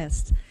actually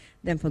test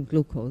them for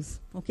glucose.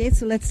 Okay,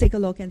 so let's take a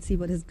look and see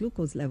what his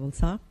glucose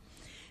levels are.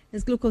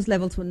 His glucose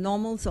levels were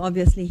normal, so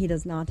obviously he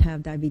does not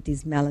have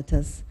diabetes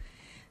mellitus.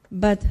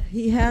 But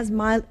he has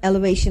mild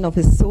elevation of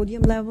his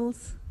sodium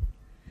levels.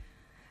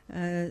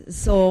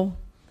 So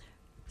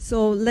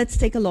let's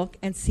take a look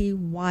and see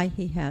why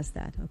he has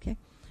that, okay?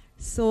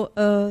 So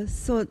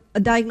a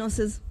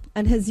diagnosis,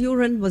 and his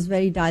urine was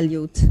very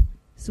dilute.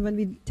 So when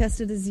we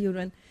tested his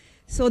urine,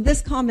 so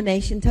this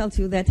combination tells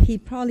you that he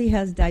probably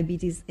has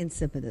diabetes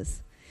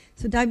insipidus.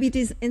 So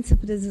diabetes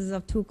insipidus is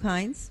of two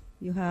kinds.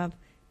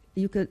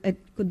 It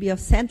could be of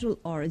central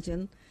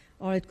origin,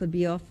 or it could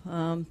be of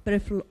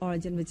peripheral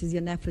origin, which is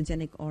your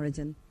nephrogenic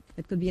origin.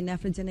 It could be a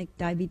nephrogenic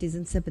diabetes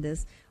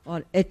insipidus,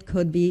 or it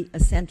could be a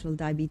central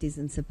diabetes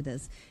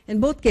insipidus. In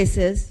both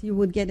cases, you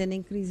would get an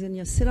increase in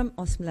your serum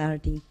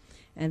osmolarity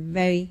and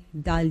very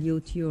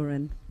dilute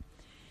urine.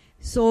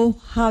 So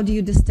how do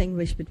you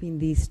distinguish between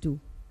these two?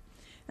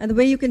 And the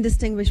way you can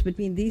distinguish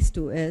between these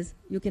two is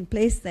you can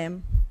place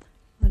them.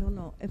 I don't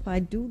know, if I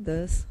do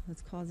this,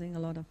 it's causing a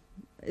lot of...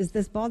 Is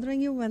this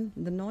bothering you when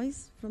the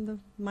noise from the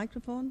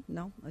microphone?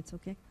 No, it's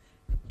okay.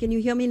 Can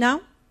you hear me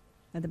now?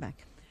 At the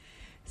back.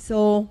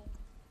 So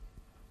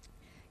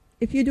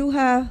if you do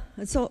have...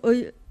 So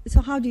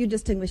how do you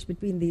distinguish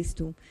between these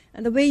two?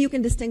 And the way you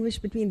can distinguish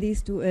between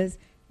these two is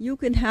you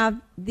can have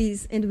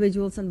these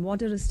individuals on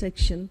water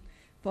restriction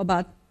for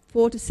about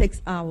 4 to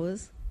 6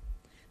 hours.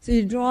 So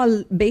you draw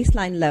a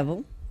baseline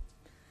level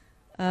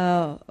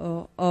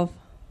of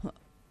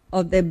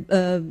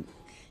the...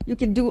 you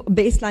can do a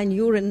baseline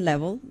urine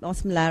level,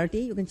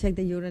 osmolarity. You can check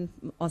the urine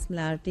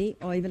osmolarity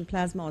or even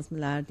plasma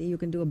osmolarity. You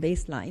can do a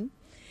baseline,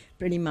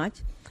 pretty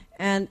much.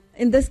 And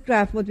in this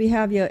graph, what we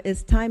have here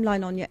is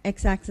timeline on your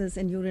x-axis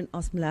and urine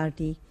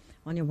osmolarity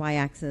on your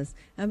y-axis.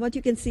 And what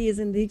you can see is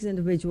in these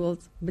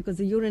individuals, because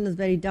the urine is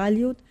very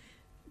dilute,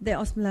 their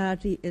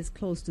osmolarity is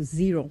close to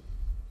 0.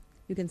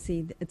 You can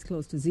see it's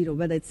close to 0,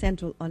 whether it's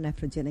central or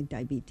nephrogenic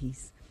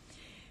diabetes.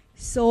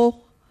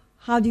 So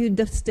how do you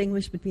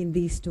distinguish between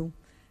these two?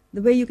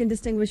 The way you can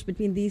distinguish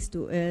between these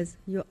two is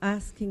you're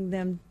asking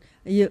them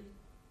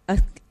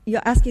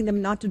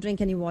not to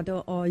drink any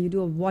water, or you do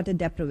a water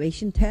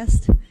deprivation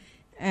test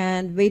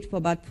and wait for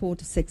about 4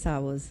 to 6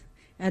 hours.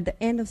 At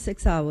the end of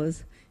 6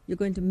 hours, you're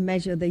going to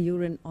measure the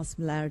urine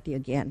osmolarity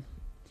again.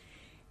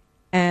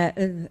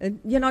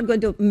 You're not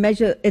going to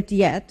measure it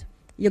yet.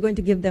 You're going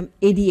to give them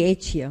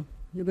ADH here.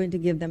 You're going to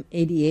give them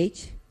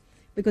ADH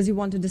because you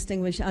want to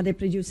distinguish, are they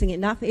producing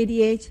enough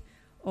ADH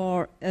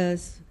or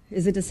is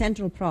it a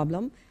central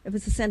problem? If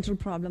it's a central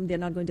problem, they're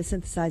not going to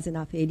synthesize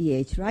enough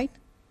ADH, right?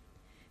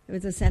 If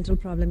it's a central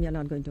problem, you're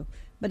not going to.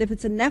 But if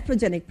it's a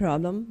nephrogenic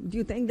problem, do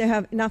you think they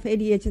have enough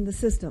ADH in the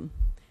system?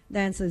 The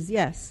answer is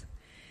yes.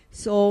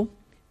 So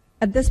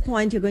at this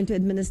point, you're going to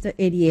administer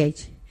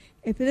ADH.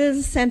 If it is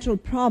a central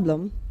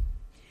problem,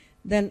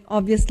 then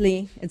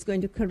obviously it's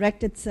going to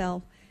correct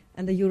itself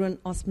and the urine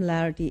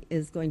osmolarity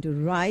is going to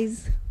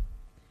rise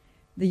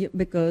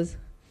because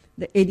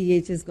the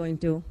ADH is going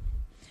to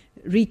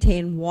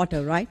retain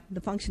water, right?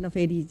 The function of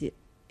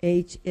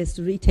ADH is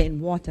to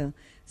retain water.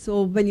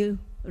 So when you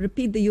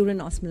repeat the urine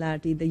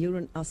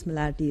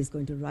osmolarity is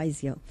going to rise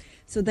here.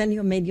 So then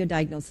you made your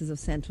diagnosis of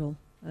central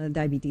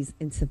diabetes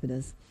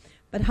insipidus.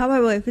 But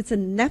however, if it's a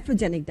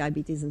nephrogenic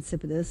diabetes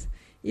insipidus,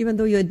 even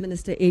though you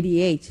administer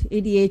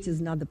ADH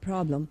is not the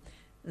problem.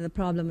 The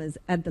problem is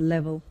at the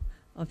level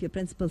of your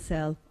principal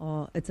cell,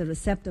 or it's a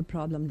receptor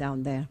problem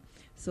down there.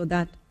 So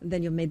that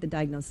then you've made the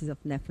diagnosis of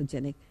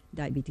nephrogenic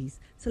diabetes.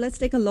 So let's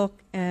take a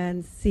look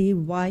and see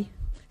why.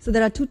 So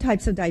there are two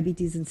types of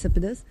diabetes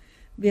insipidus.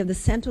 We have the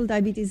central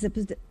diabetes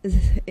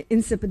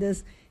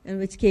insipidus, in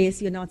which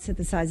case you're not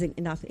synthesizing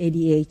enough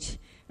ADH.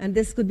 And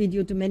this could be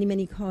due to many,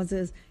 many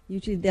causes.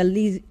 Usually there are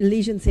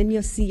lesions in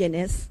your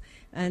CNS,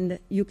 and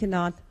they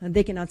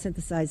cannot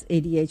synthesize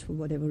ADH for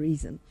whatever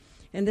reason.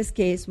 In this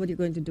case, what you're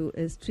going to do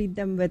is treat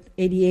them with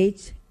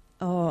ADH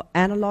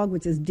analog,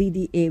 which is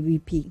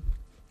DDAVP.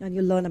 And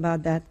you'll learn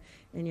about that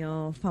in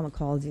your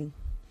pharmacology.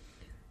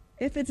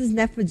 If it is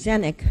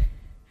nephrogenic,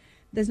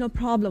 there's no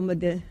problem with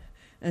the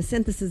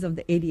synthesis of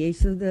the ADH.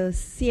 So the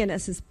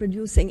CNS is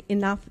producing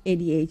enough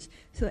ADH.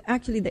 So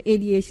actually the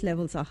ADH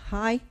levels are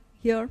high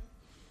here.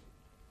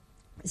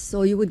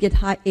 So you would get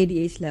high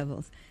ADH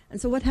levels.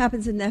 And so what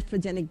happens in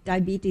nephrogenic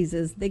diabetes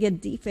is they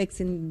get defects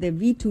in their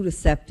V2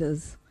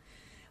 receptors,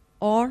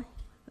 or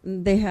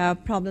they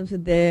have problems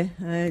with their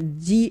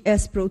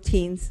GS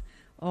proteins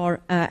or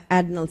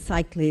adenyl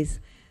cyclase.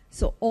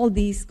 So all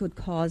these could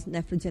cause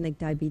nephrogenic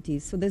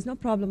diabetes. So there's no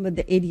problem with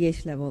the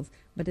ADH levels,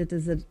 but it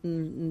is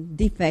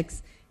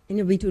defects in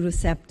your V2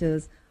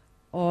 receptors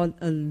or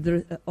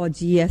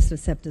GS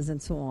receptors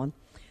and so on.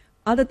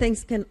 Other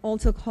things can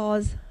also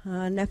cause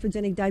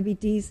nephrogenic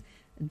diabetes,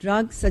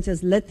 drugs such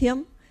as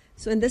lithium.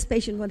 So in this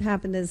patient, what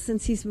happened is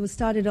since he was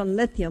started on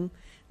lithium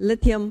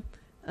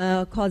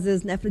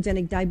causes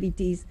nephrogenic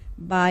diabetes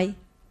by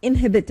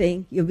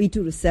inhibiting your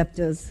V2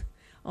 receptors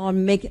or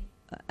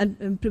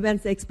and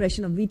prevents the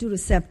expression of V2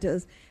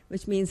 receptors,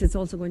 which means it's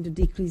also going to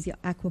decrease your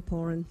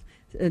aquaporin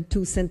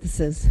 2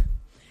 synthesis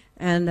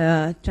and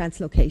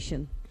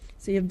translocation.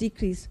 So you have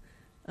decrease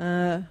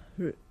in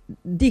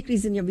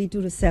your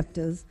V2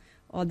 receptors,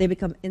 or they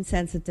become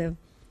insensitive,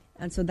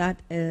 and so that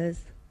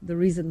is the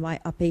reason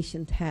why our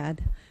patient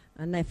had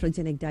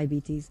nephrogenic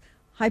diabetes.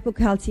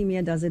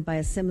 Hypocalcemia does it by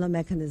a similar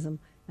mechanism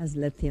as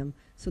lithium.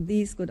 So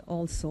these could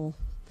also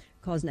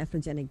cause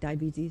nephrogenic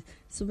diabetes.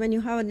 So when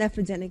you have a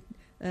nephrogenic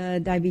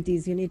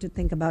diabetes, you need to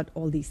think about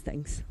all these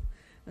things.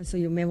 And so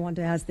you may want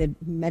to ask their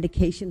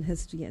medication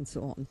history and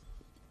so on.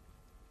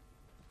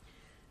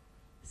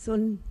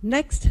 So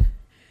next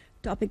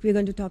topic we're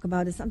going to talk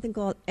about is something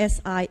called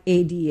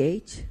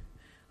SIADH,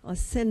 or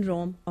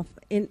syndrome of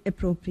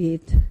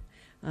inappropriate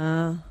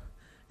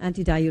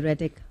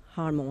antidiuretic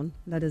hormone.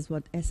 That is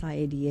what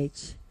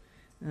SIADH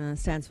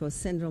stands for,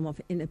 syndrome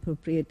of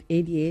inappropriate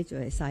ADH,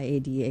 or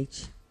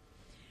SIADH.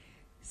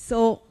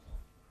 So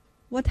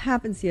what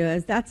happens here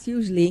is that's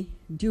usually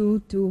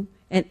due to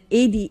an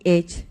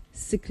ADH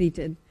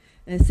secreting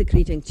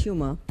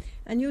tumor.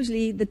 And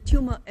usually the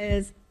tumor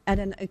is at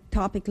an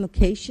ectopic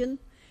location,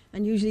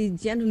 and usually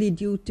generally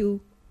due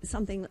to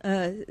something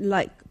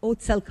like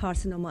oat cell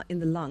carcinoma in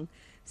the lung.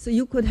 So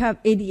you could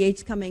have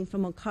ADH coming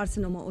from a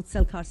carcinoma, oat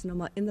cell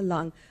carcinoma in the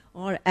lung,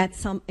 or at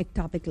some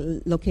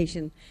ectopic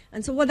location.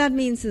 And so what that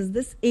means is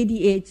this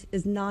ADH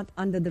is not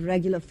under the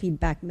regular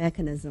feedback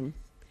mechanism.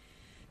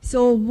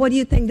 So what do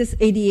you think this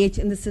ADH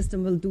in the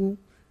system will do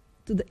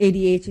to the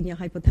ADH in your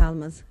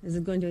hypothalamus? Is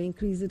it going to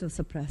increase it or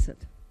suppress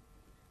it?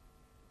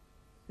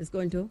 It's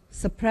going to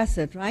suppress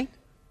it, right?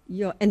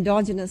 Your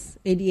endogenous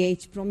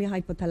ADH from your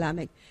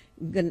hypothalamic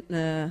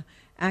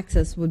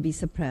axis would be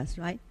suppressed,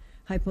 right?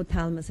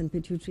 Hypothalamus and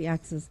pituitary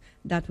axis,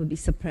 that would be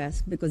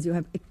suppressed because you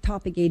have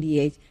ectopic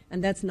ADH,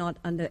 and that's not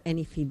under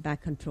any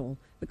feedback control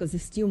because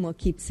this tumor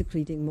keeps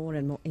secreting more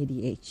and more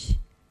ADH.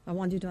 I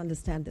want you to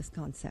understand this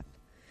concept.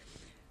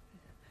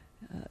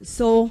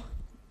 So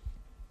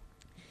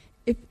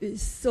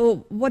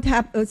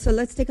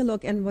let's take a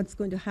look at what's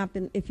going to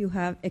happen if you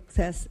have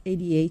excess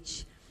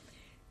ADH.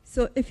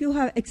 So if you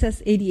have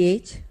excess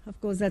ADH, of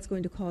course, that's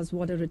going to cause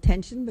water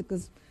retention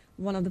because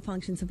one of the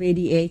functions of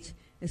ADH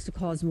is to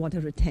cause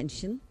water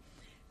retention.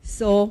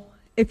 So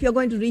if you're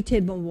going to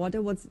retain more water,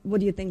 what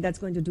do you think that's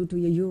going to do to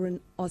your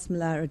urine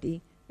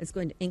osmolarity? It's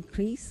going to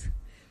increase.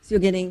 So you're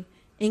getting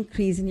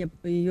increase in your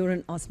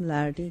urine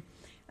osmolarity.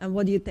 And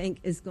what do you think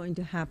is going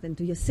to happen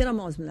to your serum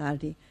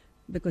osmolarity?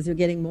 Because you're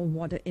getting more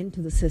water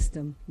into the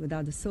system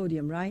without the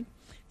sodium, right?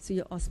 So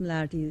your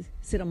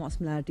serum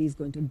osmolarity is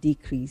going to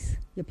decrease.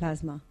 Your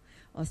plasma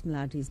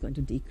osmolarity is going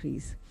to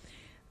decrease.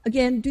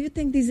 Again, do you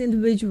think these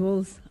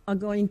individuals are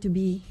going to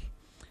be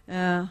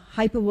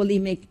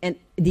hypervolemic and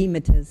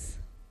edematous?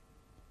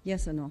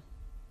 Yes or no?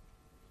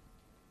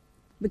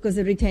 Because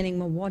they're retaining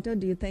more water,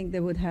 do you think they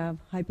would have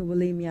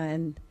hypervolemia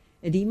and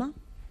edema?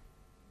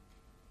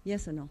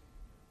 Yes or no?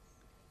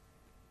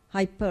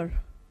 Hyper.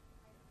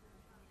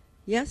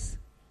 Yes?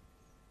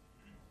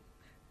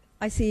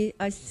 I see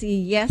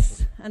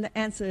yes, and the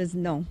answer is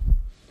no.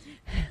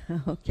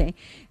 Okay,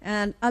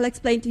 and I'll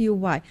explain to you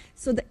why.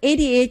 So the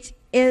ADH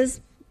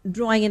is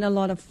drawing in a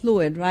lot of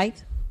fluid,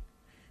 right?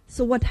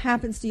 So what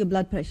happens to your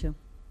blood pressure?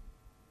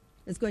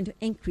 It's going to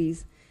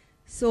increase.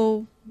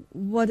 So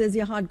what is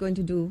your heart going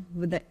to do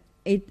with the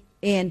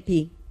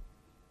ANP?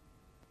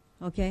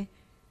 Okay,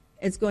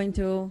 it's going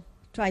to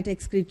try to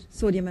excrete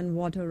sodium and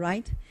water,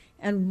 right?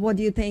 And what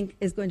do you think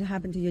is going to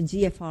happen to your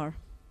GFR?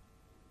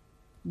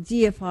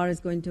 GFR is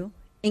going to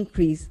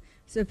increase.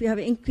 So if you have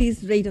an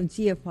increased rate of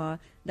GFR,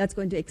 that's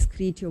going to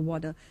excrete your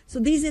water. So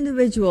these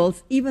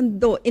individuals, even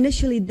though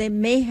initially they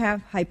may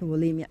have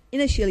hypervolemia,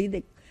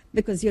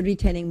 because you're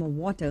retaining more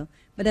water,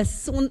 but as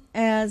soon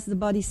as the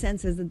body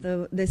senses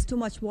that there's too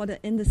much water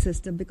in the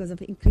system because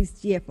of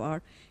increased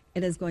GFR,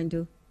 it is going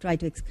to try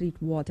to excrete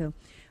water.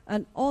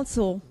 And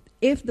also,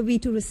 if the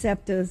V2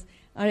 receptors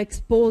are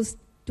exposed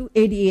to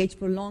ADH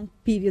for long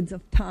periods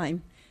of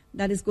time,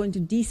 that is going to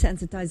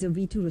desensitize your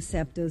V2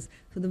 receptors.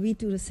 So the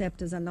V2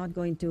 receptors are not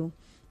going to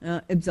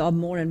absorb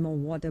more and more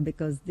water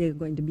because they're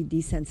going to be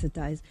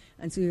desensitized.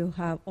 And so you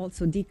have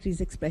also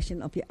decreased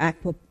expression of your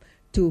aqua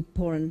 2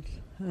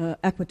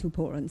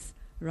 porins,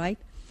 right?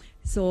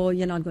 So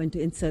you're not going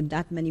to insert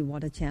that many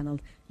water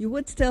channels. You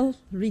would still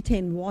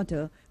retain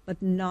water,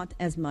 but not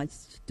as much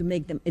to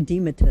make them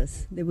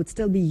edematous. They would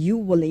still be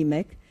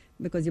euvolemic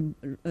because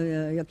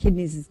your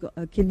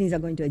kidneys are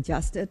going to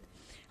adjust it,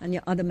 and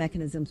your other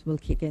mechanisms will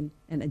kick in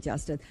and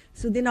adjust it.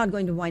 So they're not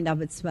going to wind up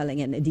with swelling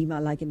and edema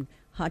like in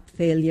heart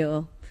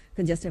failure,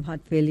 congestive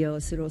heart failure,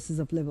 cirrhosis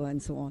of liver,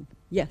 and so on.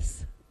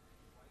 Yes?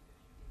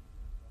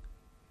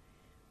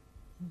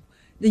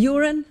 The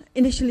urine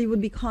initially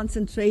would be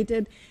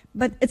concentrated,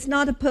 but it's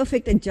not a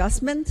perfect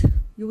adjustment.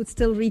 You would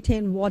still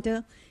retain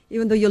water.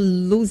 Even though you're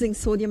losing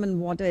sodium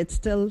and water, it's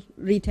still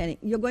retaining.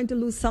 You're going to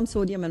lose some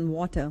sodium and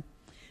water,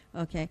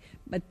 okay?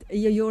 But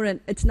your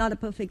urine, it's not a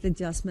perfect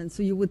adjustment,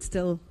 so you would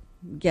still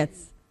get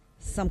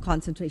some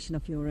concentration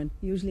of urine.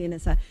 Usually in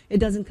SI, it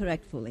doesn't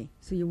correct fully,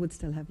 so you would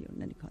still have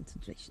urinary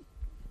concentration.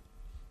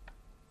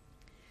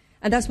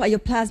 And that's why your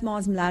plasma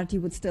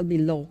osmolarity would still be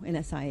low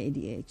in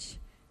SI-ADH.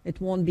 It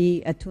won't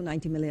be at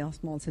 290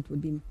 milliosmoles. It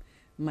would be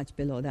much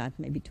below that,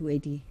 maybe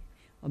 280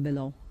 or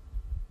below.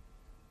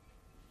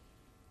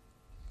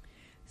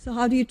 So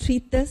how do you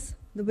treat this?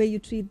 The way you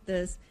treat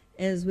this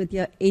is with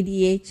your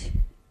ADH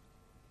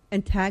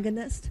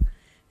antagonist,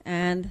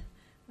 and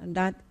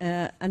that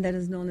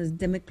is known as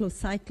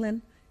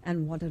dimeclocycline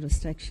and water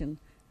restriction.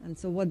 And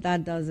so what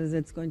that does is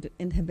it's going to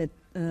inhibit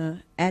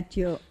at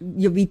your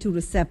V2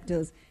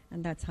 receptors,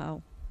 and that's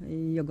how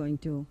you're going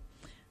to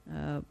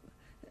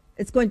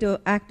it's going to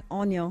act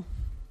on your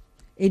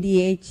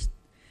ADH.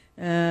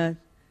 I'm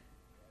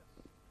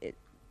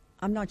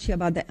not sure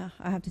about that.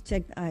 I have to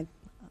check. I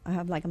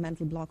have like a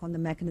mental block on the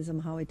mechanism,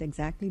 how it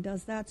exactly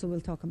does that. So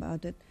we'll talk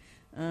about it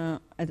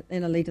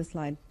in a later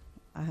slide.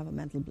 I have a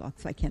mental block,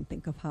 so I can't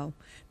think of how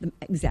the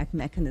exact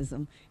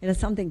mechanism. It has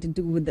something to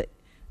do with the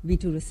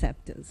V2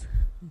 receptors.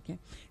 Okay,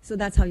 so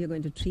that's how you're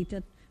going to treat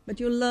it.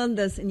 But you'll learn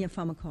this in your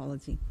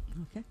pharmacology.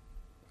 Okay.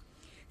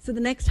 So the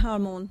next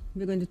hormone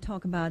we're going to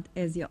talk about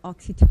is your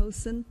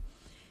oxytocin.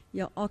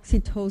 Your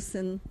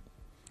oxytocin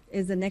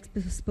is the next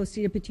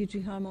posterior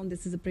pituitary hormone.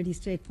 This is a pretty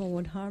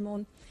straightforward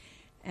hormone,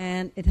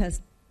 and it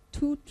has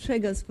two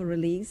triggers for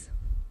release.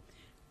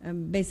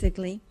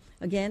 Basically,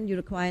 again, you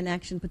require an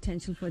action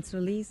potential for its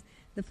release.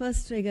 The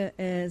first trigger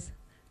is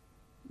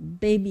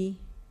baby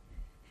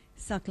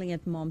suckling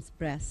at mom's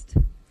breast.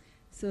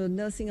 So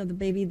nursing of the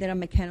baby, there are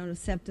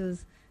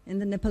mechanoreceptors in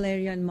the nipple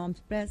area in mom's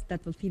breast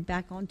that will feed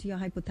back onto your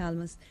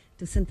hypothalamus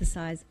to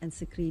synthesize and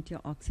secrete your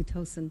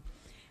oxytocin.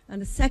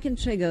 And the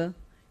second trigger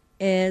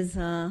is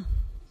the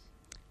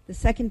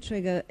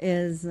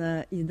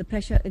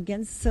pressure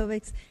against the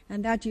cervix,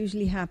 and that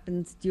usually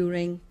happens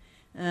during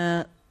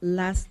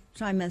last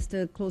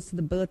trimester, close to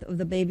the birth of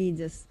the baby.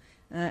 Just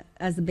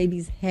as the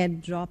baby's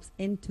head drops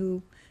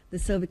into the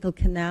cervical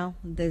canal,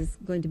 there's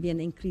going to be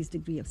an increased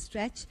degree of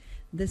stretch.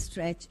 This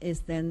stretch is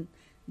then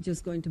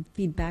just going to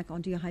feed back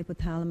onto your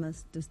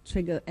hypothalamus to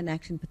trigger an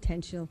action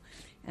potential,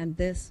 and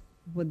this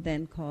would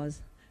then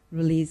cause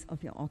release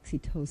of your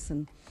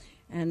oxytocin.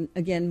 And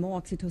again, more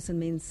oxytocin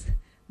means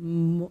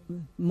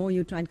more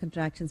uterine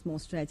contractions, more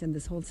stretch, and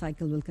this whole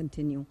cycle will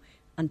continue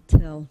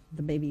until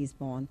the baby is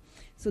born.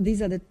 So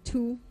these are the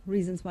two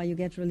reasons why you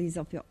get release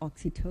of your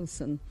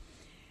oxytocin.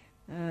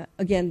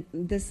 Again,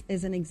 this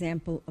is an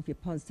example of your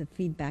positive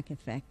feedback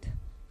effect.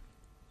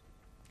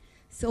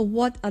 So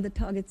what are the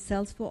target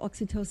cells for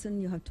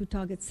oxytocin? You have two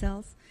target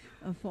cells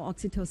for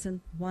oxytocin.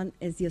 One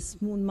is your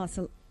smooth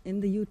muscle in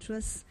the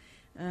uterus.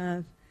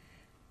 And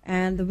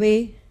the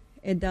way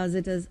it does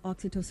it is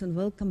oxytocin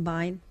will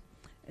combine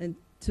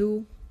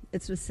to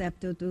its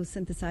receptor to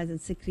synthesize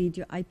and secrete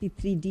your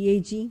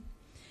IP3-DAG,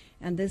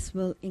 and this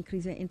will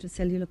increase your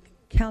intracellular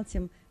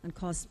calcium and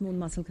cause smooth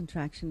muscle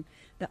contraction.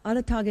 The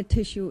other target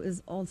tissue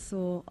is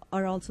also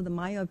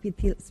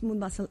the smooth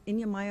muscle in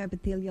your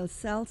myoepithelial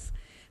cells,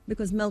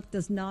 because milk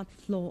does not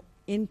flow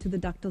into the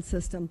ductal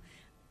system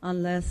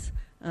unless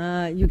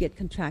you get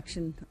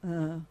contraction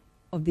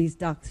of these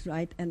ducts,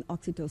 right? And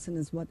oxytocin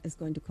is what is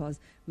going to cause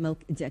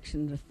milk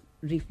ejection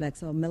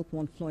reflex, or milk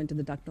won't flow into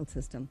the ductal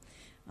system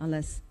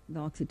unless the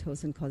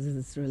oxytocin causes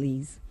its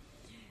release.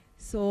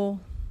 So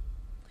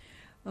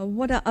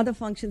what are other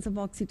functions of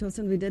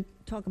oxytocin? We did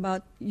talk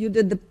about, you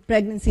did the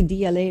pregnancy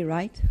DLA,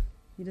 right?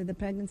 You did the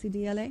pregnancy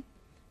DLA?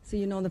 So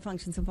you know the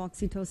functions of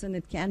oxytocin.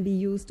 It can be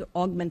used to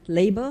augment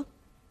labor,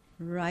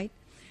 right?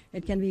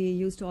 It can be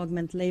used to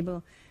augment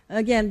labor.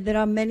 Again, there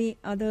are many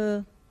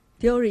other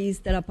theories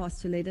that are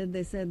postulated.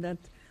 They said that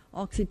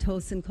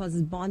oxytocin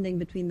causes bonding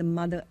between the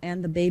mother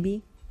and the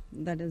baby.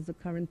 That is the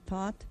current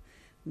thought.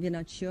 We're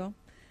not sure.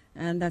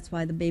 And that's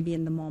why the baby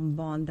and the mom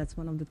bond. That's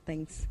one of the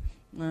things,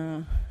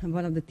 one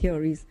of the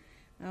theories.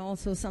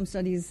 Also, some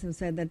studies have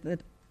said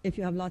that if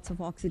you have lots of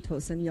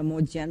oxytocin, you're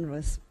more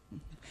generous.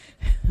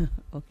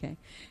 Okay,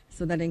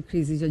 so that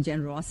increases your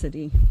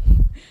generosity.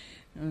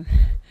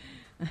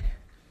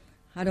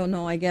 I don't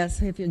know, I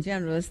guess if you're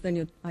generous,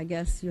 then I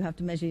guess you have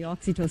to measure your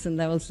oxytocin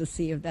levels to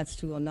see if that's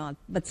true or not.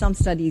 But some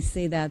studies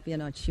say that, we are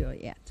not sure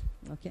yet.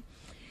 Okay,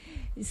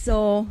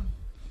 so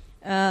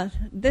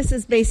this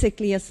is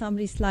basically a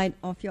summary slide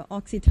of your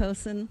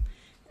oxytocin,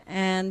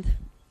 and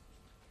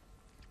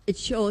it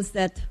shows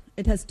that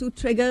it has two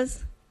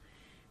triggers.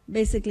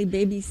 Basically,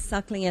 baby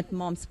suckling at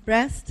mom's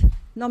breast.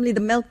 Normally, the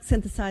milk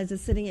synthesizer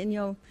is sitting in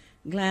your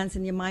glands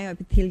and your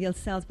myoepithelial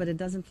cells, but it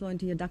doesn't flow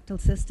into your ductal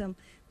system.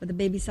 But the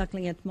baby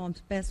suckling at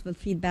mom's breast will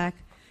feed back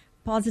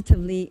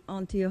positively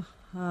onto your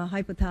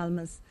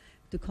hypothalamus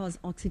to cause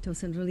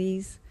oxytocin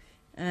release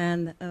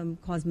and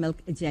cause milk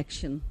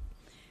ejection.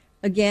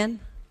 Again,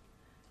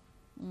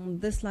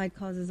 this slide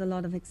causes a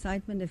lot of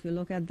excitement. If you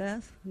look at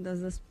this,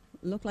 does this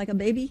look like a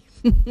baby?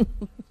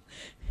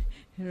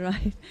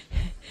 Right?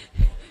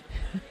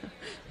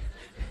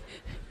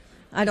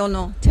 I don't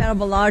know.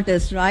 Terrible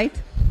artist, right?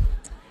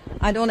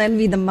 I don't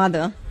envy the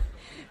mother.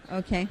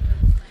 Okay.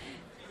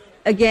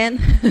 Again,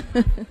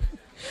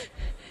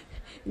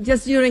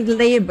 just during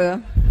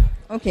labor,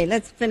 okay,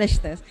 let's finish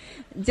this.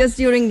 Just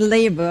during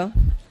labor,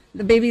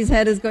 the baby's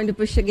head is going to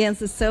push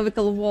against the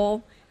cervical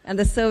wall, and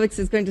the cervix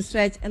is going to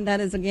stretch, and that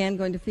is again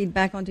going to feed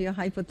back onto your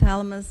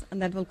hypothalamus, and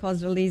that will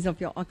cause release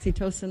of your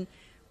oxytocin.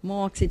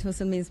 More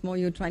oxytocin means more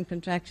uterine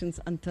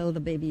contractions until the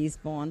baby is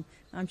born.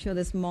 I'm sure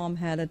this mom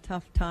had a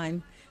tough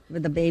time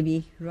with the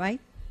baby, right?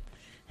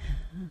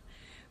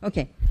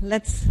 Okay,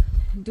 let's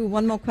do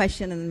one more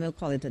question and then we'll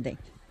call it a day.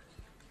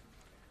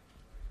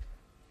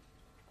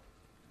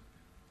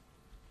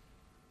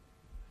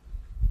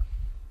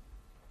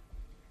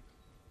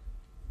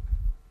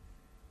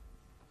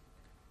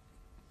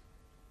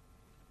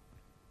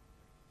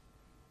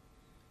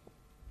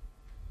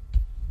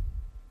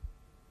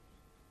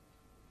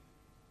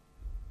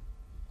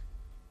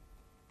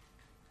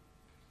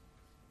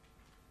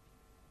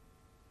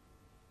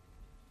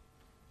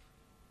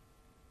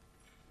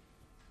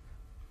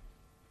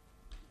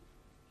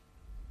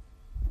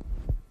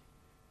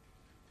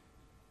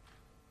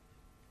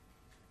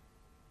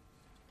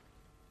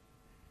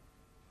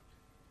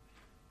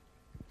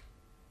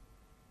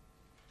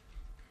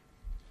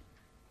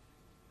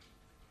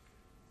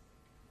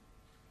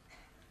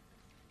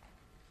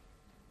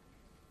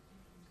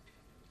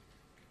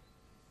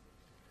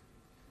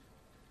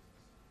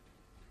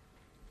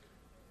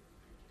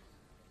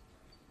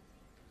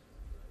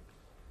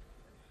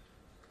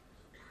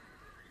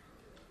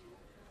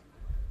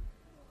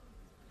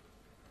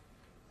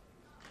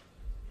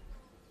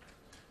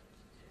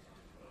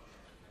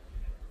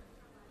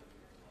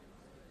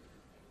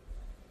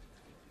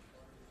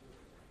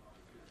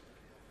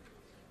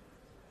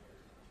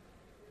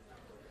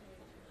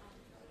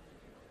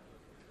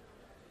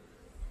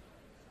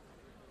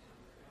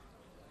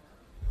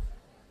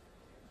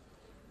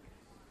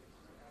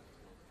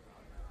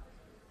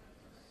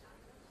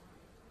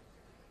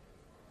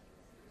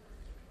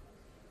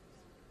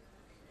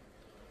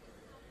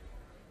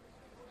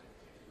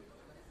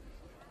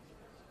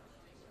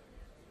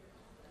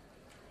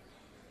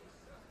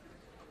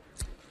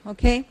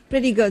 Okay,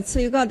 pretty good. So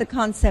you got the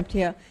concept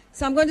here.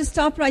 So I'm going to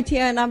stop right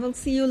here, and I will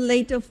see you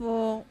later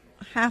for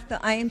half the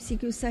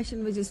IMCQ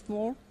session, which is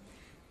 4.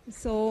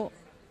 So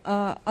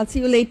I'll see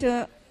you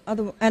later,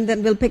 and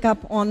then we'll pick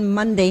up on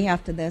Monday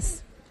after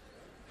this.